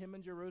hostile to him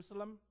in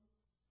Jerusalem.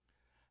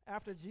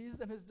 After Jesus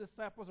and his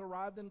disciples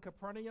arrived in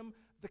Capernaum,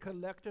 the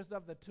collectors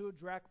of the 2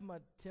 drachma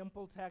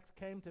temple tax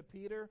came to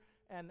Peter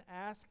and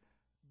asked,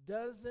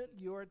 doesn't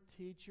your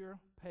teacher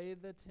pay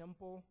the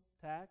temple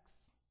tax?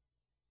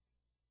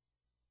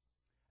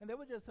 And they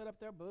would just set up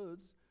their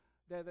booths,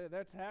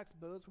 their tax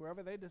booths,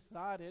 wherever they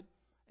decided,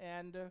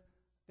 and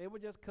they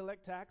would just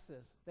collect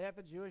taxes. They had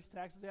the Jewish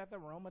taxes, they had the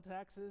Roman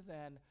taxes,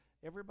 and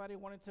everybody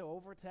wanted to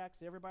overtax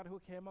everybody who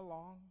came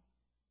along.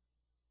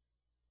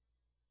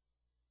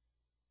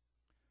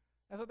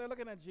 And so they're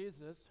looking at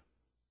Jesus,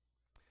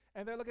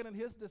 and they're looking at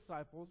his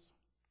disciples,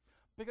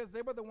 because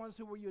they were the ones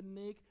who were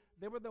unique.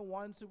 They were the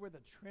ones who were the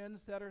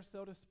trendsetters,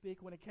 so to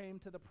speak, when it came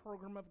to the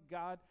program of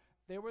God.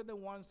 They were the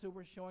ones who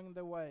were showing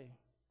the way.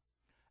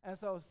 And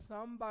so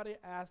somebody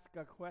asked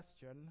a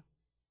question,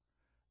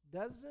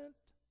 doesn't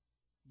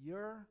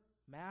your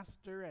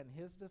master and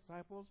his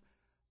disciples,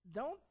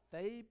 don't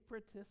they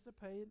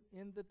participate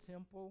in the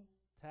temple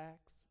tax?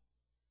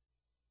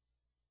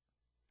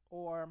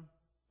 Or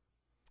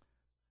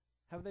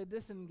have they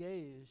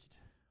disengaged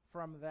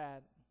from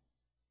that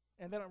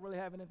and they don't really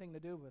have anything to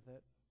do with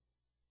it?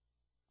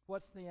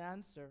 What's the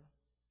answer?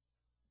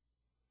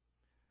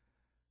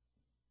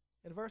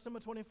 In verse number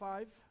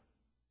 25,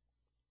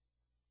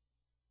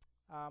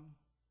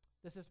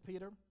 this is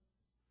Peter.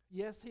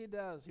 Yes, he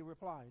does, he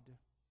replied.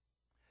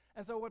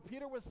 And so what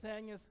Peter was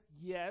saying is,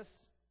 yes,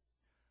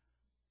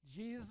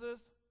 Jesus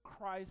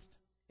Christ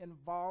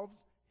involves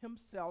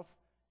himself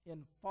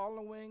in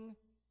following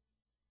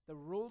the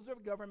rules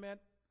of government,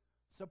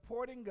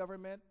 supporting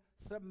government,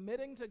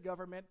 submitting to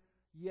government.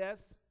 Yes,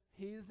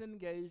 he's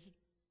engaged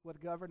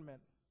with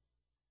government.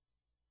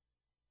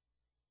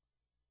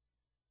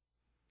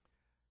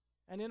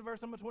 And in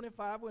verse number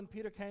 25, when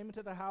Peter came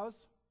into the house,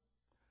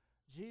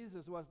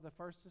 Jesus was the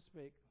first to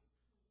speak.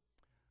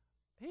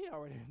 He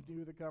already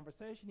knew the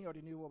conversation. He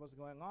already knew what was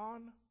going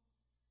on.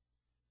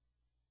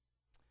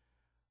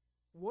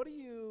 What do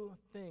you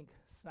think,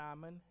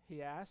 Simon?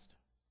 He asked.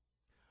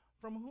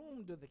 From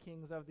whom do the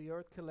kings of the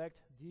earth collect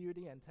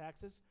duty and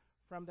taxes?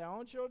 From their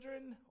own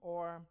children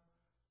or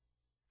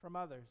from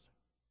others?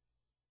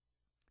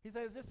 He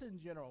says this in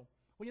general.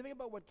 When you think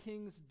about what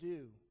kings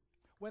do,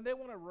 when they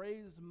want to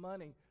raise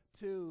money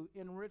to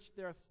enrich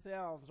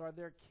themselves or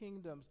their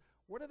kingdoms,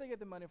 where do they get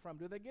the money from?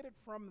 Do they get it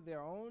from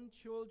their own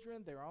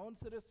children, their own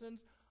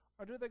citizens,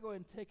 or do they go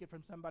and take it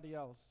from somebody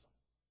else?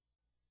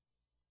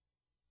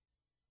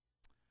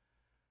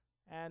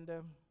 And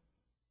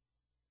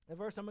in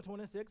verse number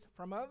 26,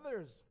 from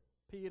others,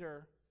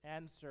 Peter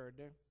answered.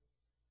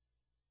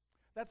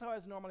 That's how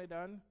it's normally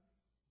done.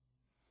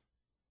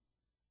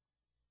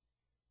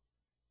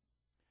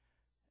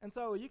 And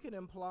so you can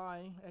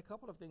imply a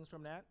couple of things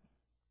from that.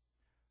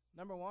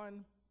 Number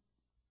one,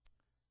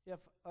 if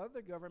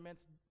other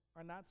governments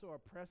are not so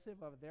oppressive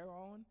of their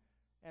own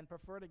and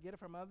prefer to get it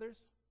from others,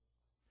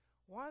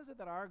 why is it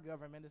that our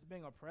government is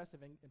being oppressive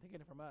and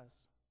taking it from us?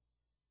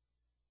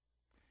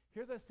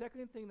 Here's a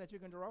second thing that you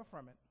can draw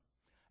from it.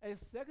 A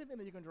second thing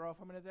that you can draw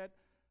from it is that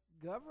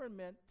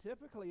government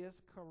typically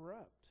is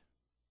corrupt.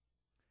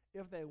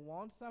 If they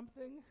want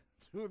something,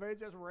 do they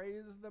just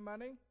raise the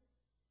money?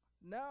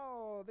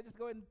 No, they just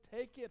go ahead and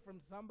take it from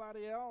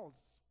somebody else.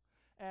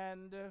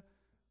 And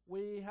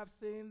we have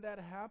seen that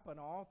happen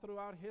all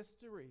throughout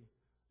history.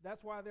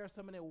 That's why there are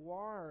so many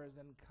wars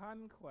and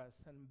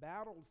conquests and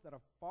battles that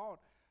are fought,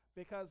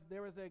 because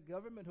there is a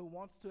government who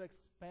wants to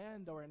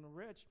expand or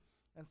enrich,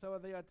 and so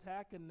they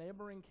attack a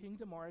neighboring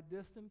kingdom or a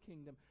distant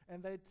kingdom,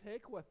 and they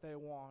take what they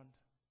want.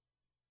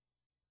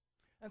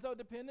 And so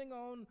depending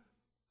on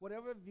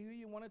whatever view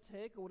you want to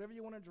take or whatever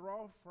you want to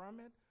draw from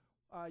it,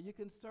 you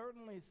can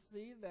certainly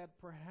see that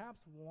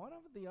perhaps one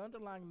of the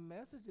underlying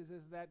messages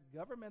is that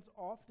governments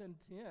often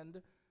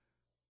tend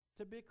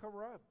to be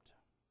corrupt.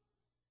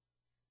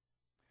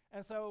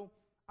 And so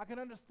I can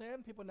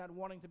understand people not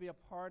wanting to be a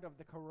part of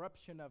the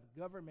corruption of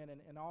government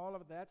and all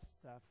of that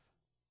stuff.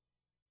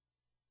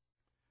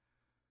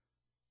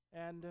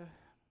 And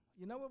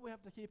you know what we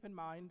have to keep in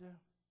mind?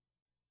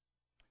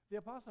 The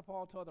Apostle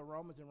Paul told the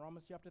Romans in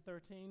Romans chapter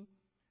 13,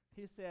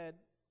 he said,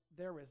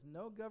 there is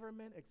no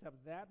government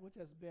except that which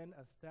has been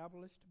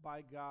established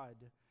by God.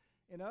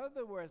 In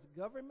other words,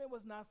 government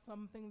was not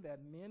something that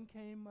men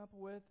came up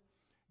with.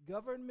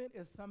 Government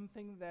is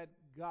something that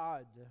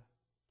God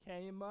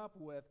came up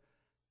with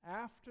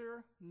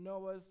after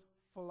Noah's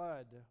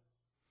flood.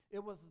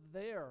 It was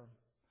there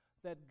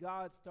that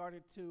God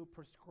started to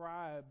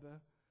prescribe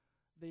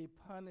the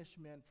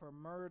punishment for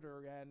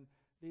murder and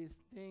these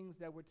things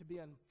that were to be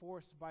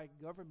enforced by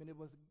government. It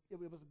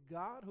was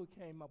God who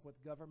came up with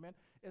government.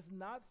 It's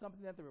not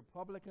something that the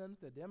Republicans,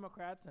 the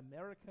Democrats,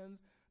 Americans,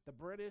 the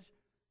British,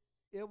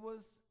 it was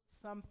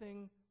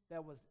something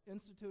that was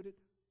instituted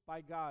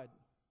by God.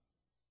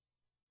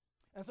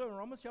 And so in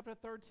Romans chapter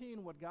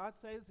 13, what God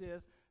says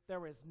is,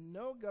 there is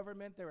no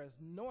government, there is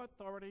no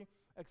authority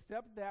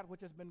except that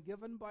which has been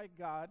given by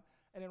God.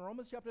 And in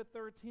Romans chapter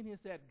 13, he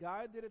said,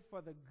 God did it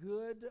for the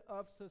good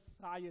of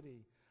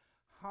society.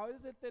 How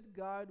is it that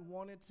God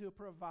wanted to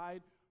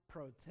provide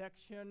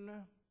protection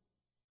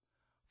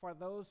for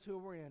those who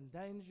were in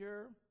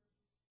danger?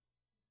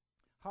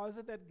 How is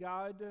it that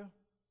God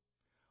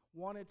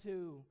wanted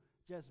to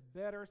just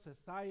better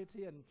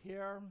society and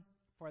care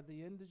for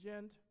the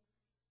indigent?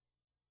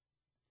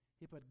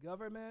 He put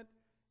government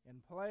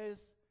in place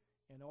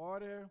in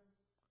order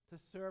to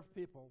serve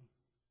people.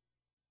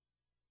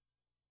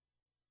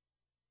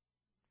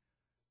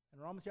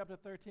 And Romans chapter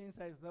 13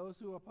 says, those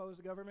who oppose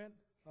government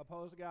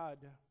oppose God.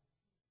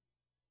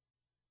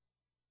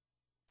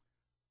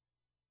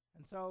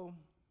 And so,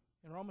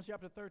 in Romans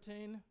chapter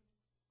 13,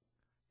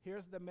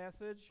 here's the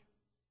message.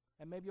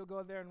 And maybe you'll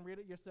go there and read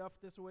it yourself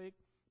this week.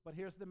 But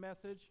here's the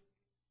message.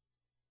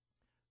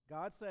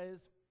 God says,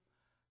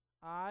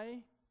 I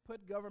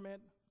put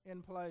government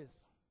in place.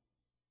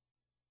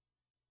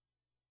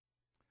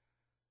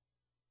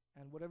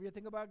 And whatever you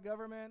think about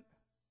government,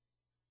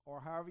 or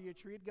however you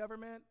treat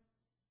government,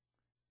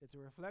 it's a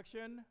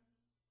reflection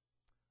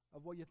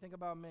of what you think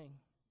about me.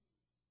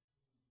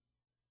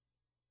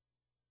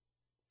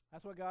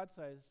 That's what God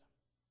says.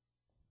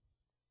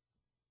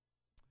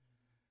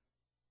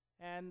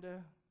 And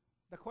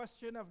the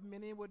question of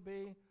many would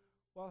be,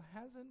 well,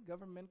 hasn't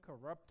government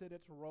corrupted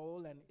its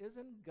role, and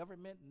isn't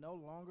government no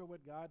longer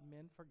what God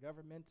meant for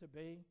government to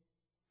be?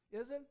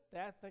 Isn't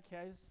that the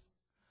case?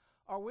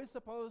 Are we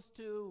supposed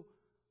to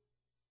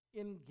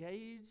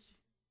engage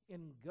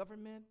in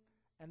government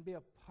and be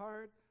a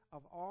part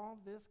of all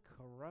this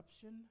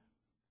corruption?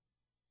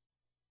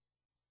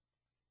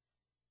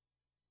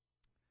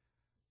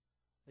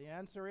 The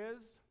answer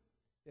is,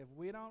 if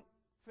we don't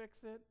fix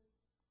it,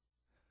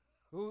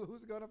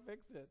 who's going to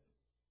fix it?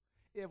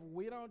 If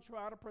we don't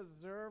try to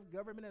preserve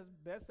government as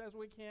best as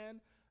we can,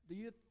 do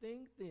you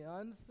think the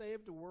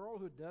unsaved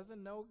world who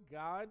doesn't know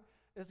God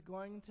is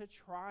going to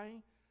try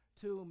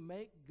to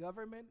make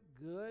government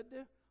good,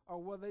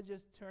 or will they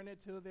just turn it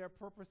to their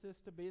purposes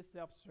to be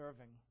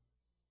self-serving?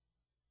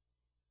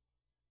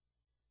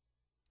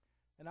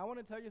 And I want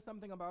to tell you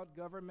something about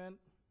government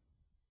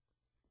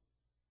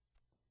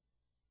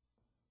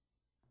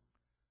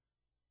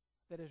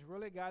that has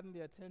really gotten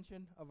the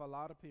attention of a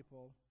lot of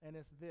people, and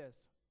it's this.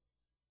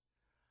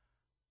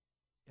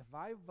 If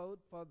I vote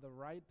for the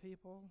right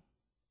people,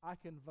 I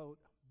can vote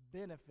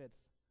benefits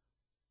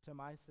to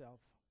myself.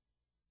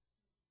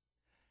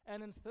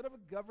 And instead of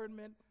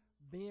government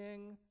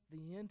being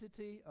the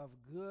entity of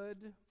good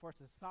for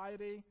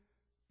society,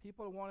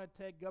 people want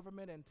to take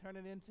government and turn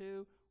it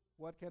into,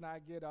 what can I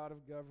get out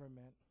of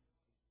government?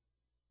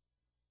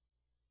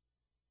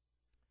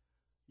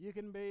 You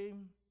can be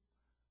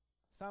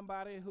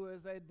somebody who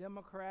is a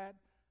Democrat,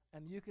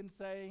 and you can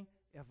say,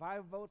 if I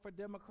vote for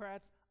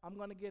Democrats, I'm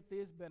going to get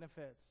these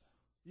benefits.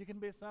 You can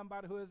be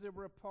somebody who is a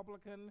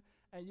Republican,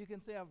 and you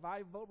can say, if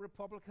I vote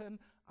Republican,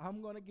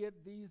 I'm going to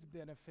get these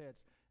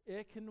benefits.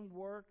 It can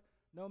work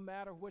no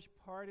matter which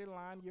party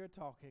line you're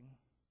talking.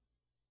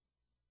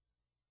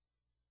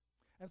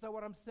 And so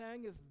what I'm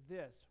saying is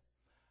this,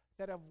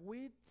 that if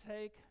we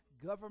take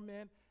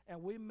government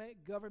and we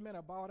make government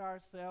about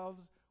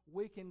ourselves,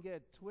 we can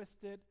get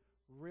twisted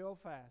real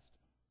fast.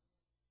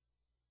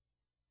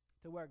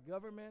 To where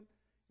government,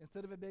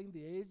 instead of it being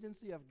the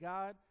agency of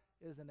God,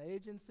 is an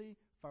agency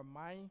for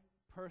my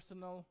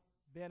personal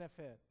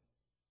benefit.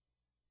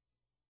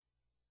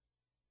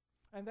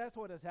 And that's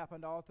what has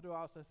happened all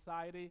throughout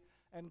society,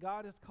 and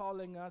God is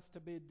calling us to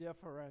be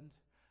different.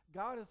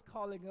 God is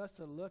calling us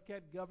to look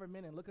at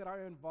government and look at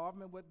our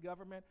involvement with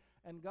government,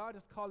 and God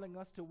is calling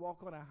us to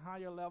walk on a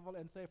higher level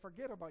and say,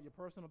 forget about your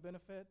personal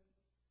benefit.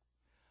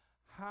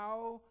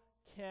 How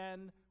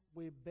can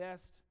we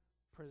best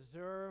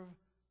preserve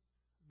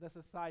the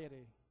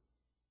society?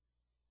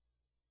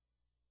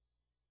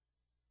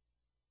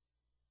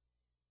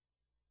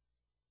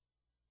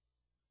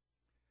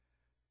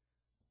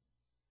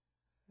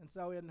 And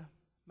so in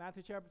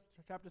Matthew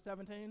chapter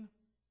 17,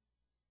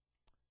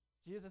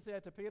 Jesus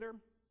said to Peter,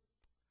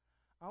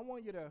 I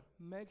want you to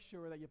make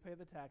sure that you pay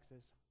the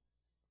taxes.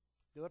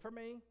 Do it for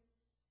me,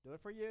 do it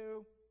for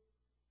you,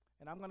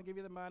 and I'm going to give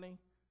you the money,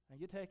 and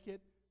you take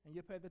it, and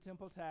you pay the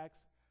temple tax,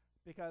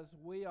 because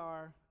we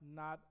are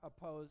not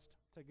opposed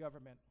to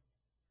government.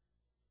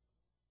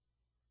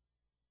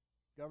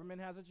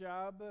 Government has a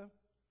job,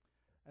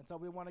 and so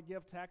we want to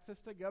give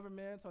taxes to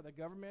government so the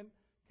government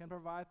can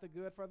provide the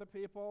good for the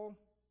people.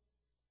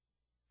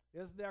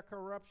 Is there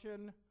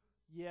corruption?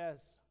 Yes.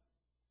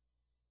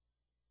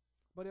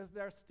 But is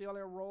there still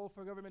a role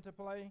for government to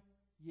play?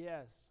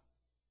 Yes.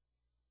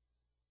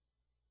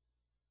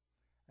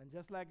 And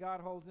just like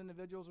God holds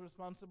individuals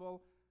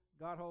responsible,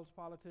 God holds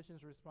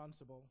politicians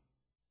responsible.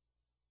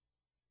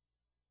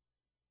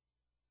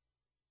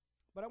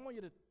 But I want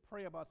you to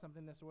pray about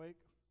something this week.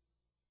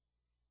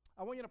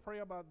 I want you to pray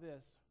about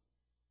this.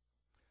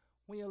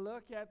 When you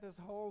look at this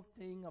whole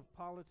thing of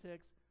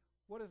politics,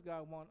 what does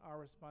God want our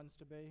response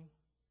to be?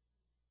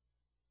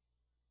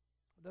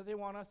 Does he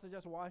want us to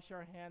just wash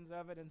our hands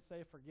of it and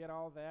say, forget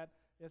all that,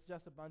 it's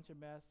just a bunch of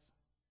mess?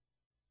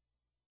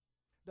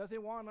 Does he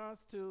want us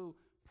to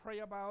pray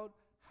about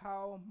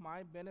how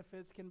my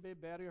benefits can be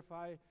better if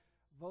I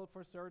vote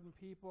for certain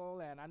people,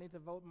 and I need to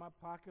vote my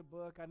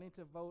pocketbook, I need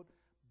to vote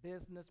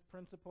business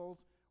principles?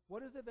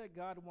 What is it that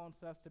God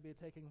wants us to be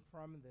taking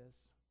from this?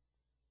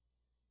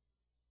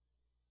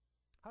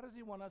 How does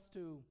he want us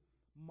to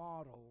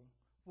model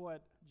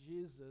what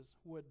Jesus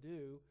would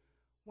do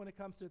when it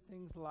comes to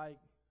things like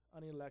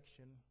an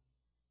election?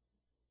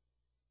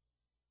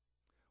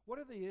 What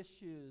are the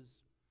issues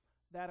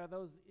that are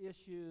those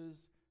issues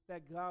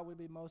that God would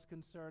be most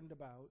concerned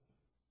about?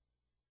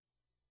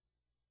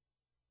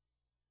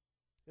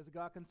 Is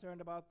God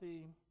concerned about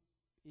the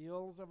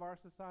ills of our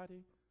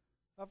society?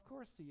 Of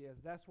course he is.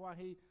 That's why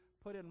he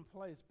put in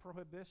place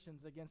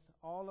prohibitions against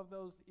all of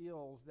those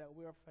ills that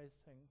we're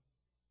facing.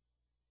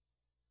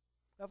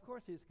 Of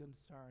course he's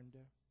concerned.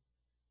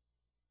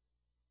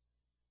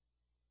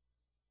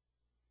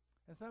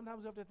 And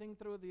sometimes we have to think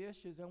through the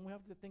issues, and we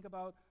have to think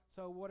about,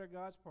 so what are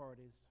God's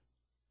priorities?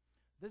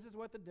 This is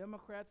what the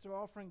Democrats are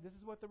offering. This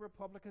is what the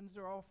Republicans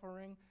are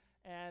offering.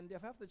 And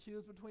if I have to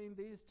choose between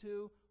these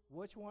two,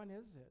 which one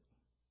is it?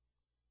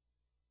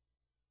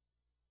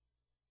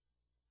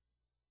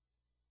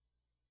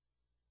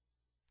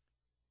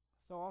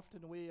 So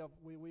often we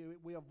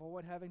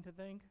avoid having to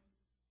think,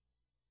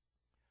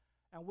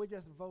 and we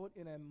just vote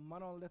in a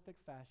monolithic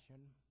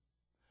fashion.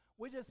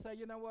 We just say,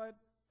 you know what,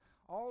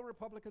 all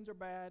Republicans are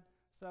bad,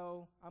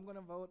 so I'm going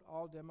to vote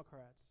all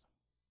Democrats.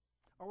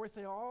 Or we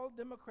say all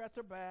Democrats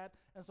are bad,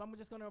 and so I'm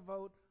just going to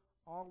vote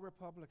all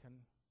Republican.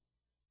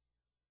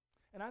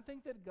 And I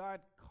think that God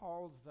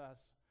calls us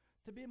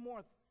to be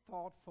more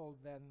thoughtful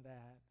than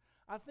that.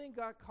 I think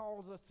God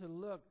calls us to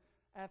look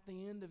at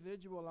the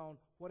individual on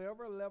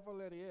whatever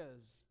level it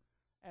is,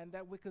 and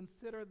that we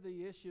consider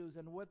the issues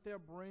and what they're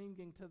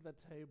bringing to the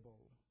table.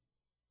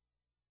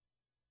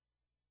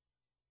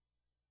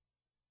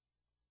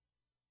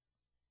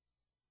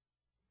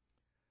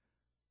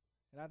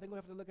 And I think we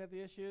have to look at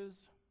the issues,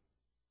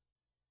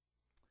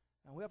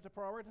 and we have to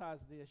prioritize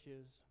the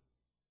issues.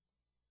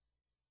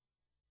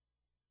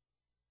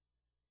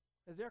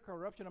 Is there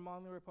corruption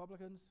among the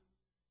Republicans?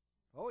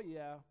 Oh,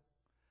 yeah.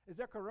 Is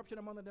there corruption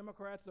among the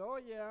Democrats? Oh,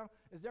 yeah.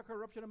 Is there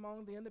corruption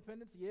among the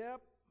independents?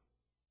 Yep.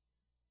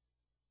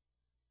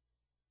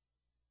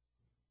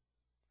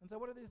 And so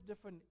what are these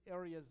different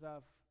areas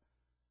of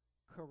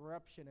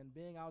corruption and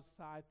being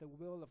outside the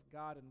will of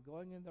God and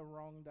going in the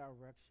wrong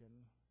direction?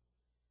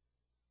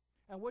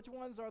 And which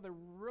ones are the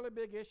really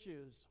big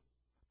issues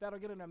that'll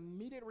get an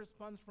immediate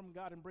response from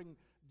God and bring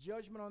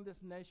judgment on this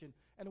nation?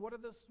 And what are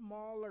the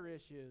smaller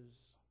issues?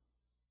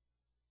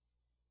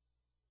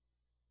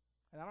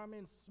 And I don't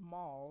mean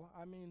small,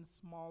 I mean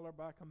smaller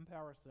by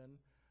comparison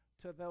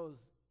to those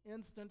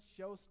instant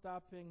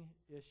show-stopping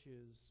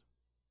issues.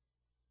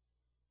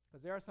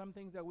 Because there are some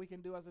things that we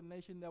can do as a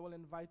nation that will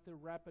invite the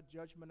rapid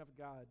judgment of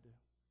God.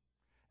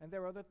 And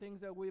there are other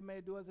things that we may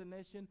do as a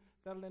nation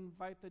that will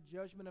invite the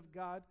judgment of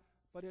God,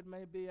 but it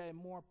may be a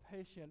more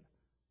patient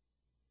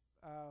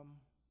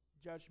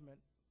judgment.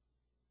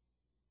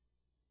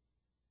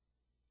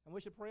 And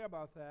we should pray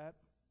about that.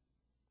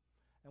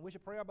 And we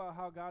should pray about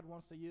how God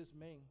wants to use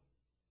me.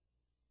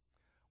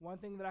 One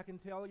thing that I can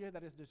tell you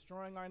that is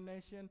destroying our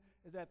nation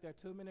is that there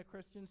are too many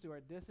Christians who are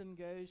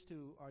disengaged,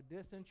 who are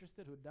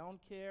disinterested, who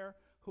don't care,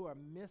 who are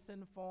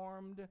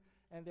misinformed,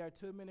 and there are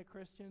too many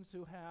Christians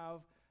who have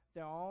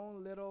their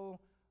own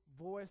little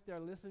voice they're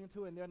listening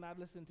to, and they're not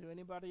listening to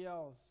anybody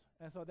else.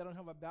 And so they don't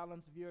have a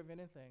balanced view of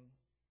anything.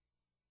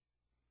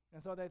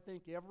 And so they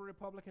think every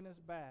Republican is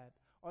bad,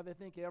 or they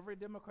think every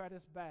Democrat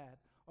is bad,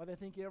 or they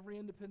think every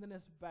independent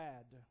is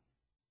bad,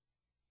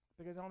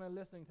 because they're only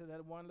listening to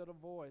that one little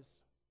voice.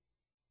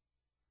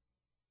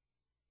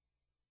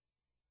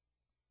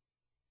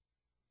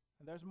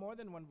 And there's more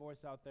than one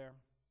voice out there.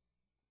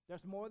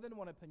 There's more than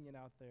one opinion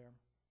out there.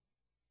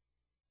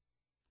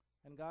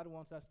 And God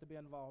wants us to be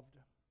involved.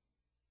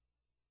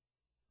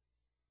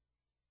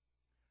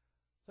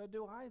 So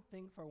do I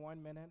think for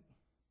 1 minute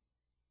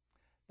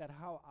that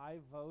how I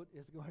vote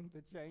is going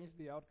to change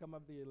the outcome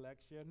of the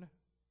election?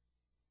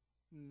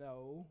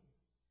 No.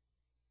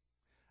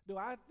 Do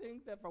I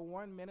think that for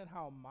 1 minute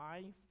how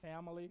my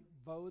family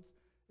votes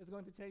is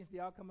going to change the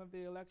outcome of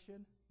the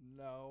election?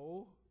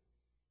 No.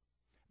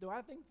 Do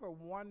I think for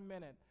 1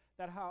 minute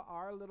that how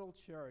our little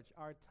church,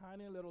 our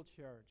tiny little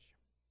church,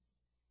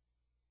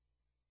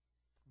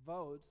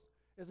 votes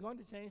is going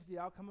to change the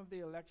outcome of the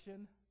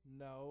election?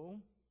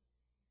 No.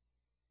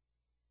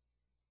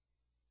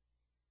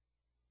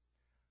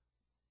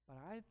 But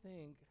I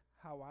think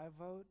how I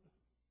vote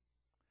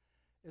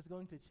is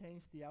going to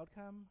change the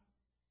outcome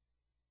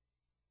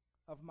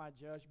of my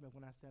judgment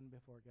when I stand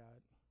before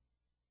God.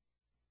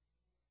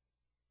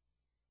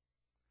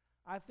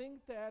 I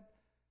think that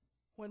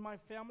when my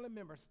family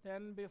members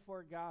stand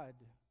before God,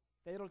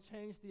 it'll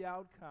change the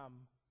outcome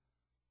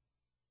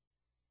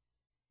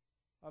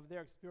of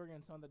their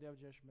experience on the day of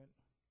judgment.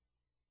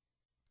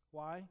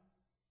 Why?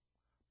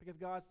 Because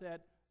God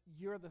said,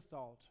 you're the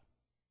salt.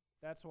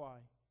 That's why.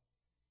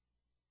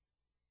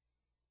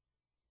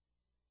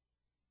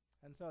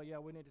 And so, yeah,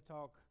 we need to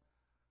talk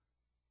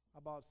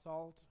about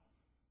salt.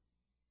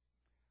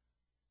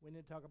 We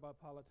need to talk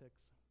about politics.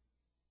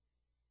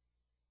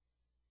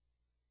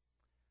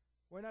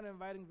 We're not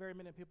inviting very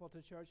many people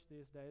to church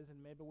these days,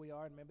 and maybe we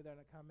are, and maybe they're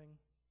not coming.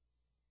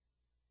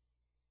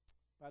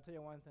 But I'll tell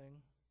you one thing.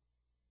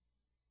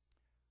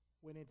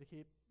 We need to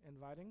keep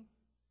inviting.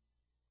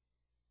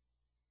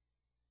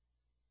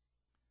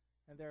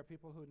 And there are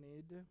people who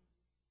need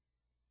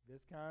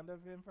this kind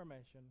of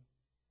information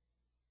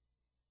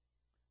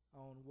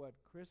on what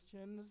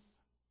Christians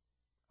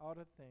ought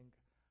to think,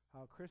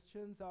 how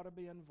Christians ought to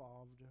be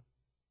involved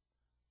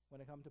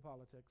when it comes to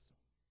politics.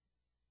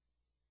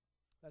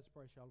 Let's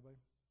pray, shall we?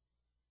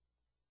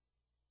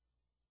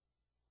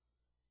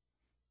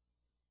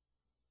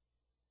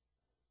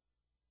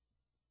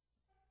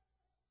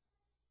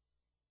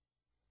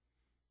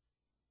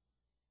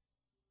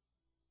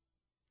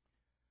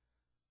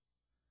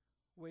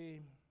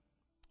 We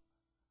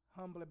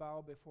humbly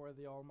bow before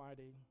the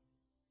Almighty.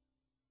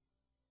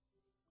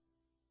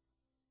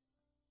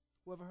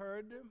 We've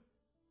heard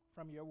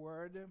from your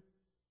word,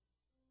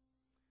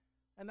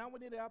 and now we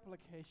need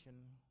application.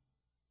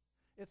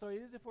 It's so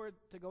easy for it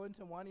to go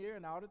into one ear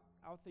and out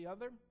the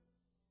other.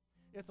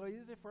 It's so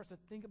easy for us to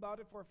think about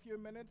it for a few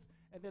minutes,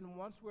 and then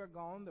once we're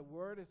gone, the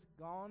word is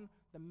gone,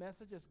 the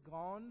message is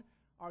gone,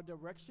 our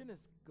direction is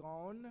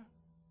gone.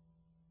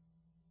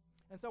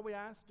 And so we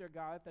ask, dear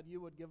God, that you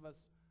would give us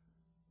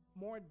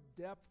more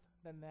depth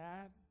than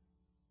that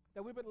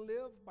we would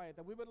live by it,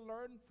 that we would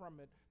learn from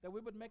it, that we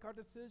would make our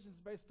decisions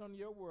based on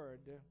your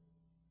word.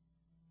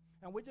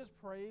 And we just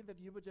pray that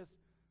you would just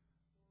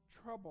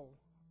trouble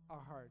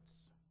our hearts,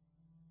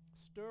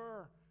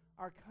 stir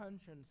our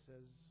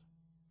consciences.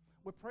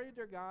 We pray,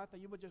 dear God,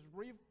 that you would just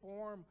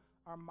reform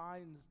our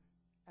minds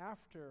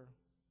after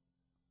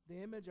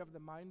the image of the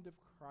mind of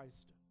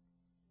Christ.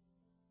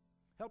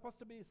 Help us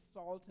to be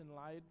salt and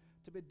light,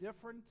 to be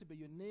different, to be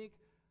unique,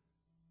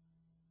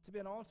 to be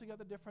an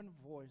altogether different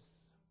voice,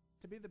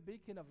 to be the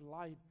beacon of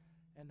light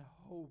and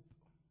hope.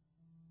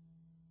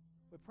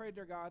 We pray,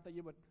 dear God, that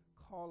you would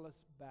call us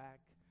back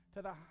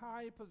to the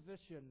high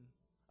position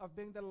of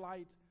being the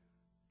light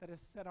that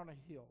is set on a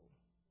hill.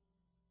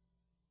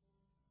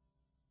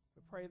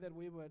 We pray that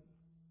we would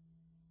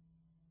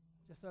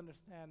just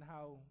understand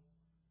how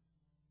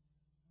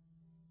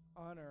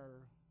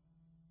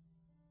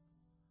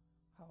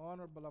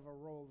honorable of a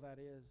role that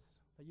is,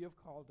 that you've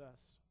called us.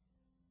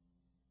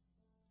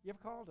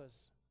 You've called us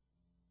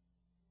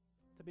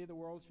to be the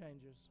world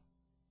changers.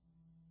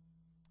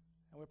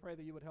 And we pray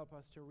that you would help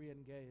us to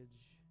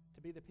re-engage,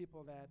 to be the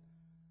people that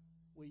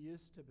we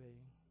used to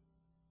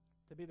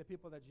be the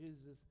people that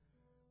Jesus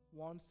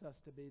wants us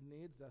to be,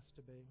 needs us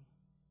to be.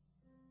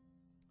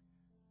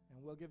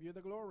 And we'll give you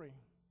the glory.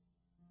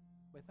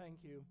 We thank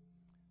you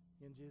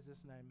in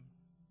Jesus' name.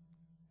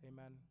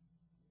 Amen.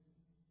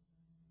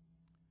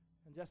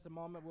 In just a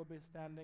moment, we'll be standing.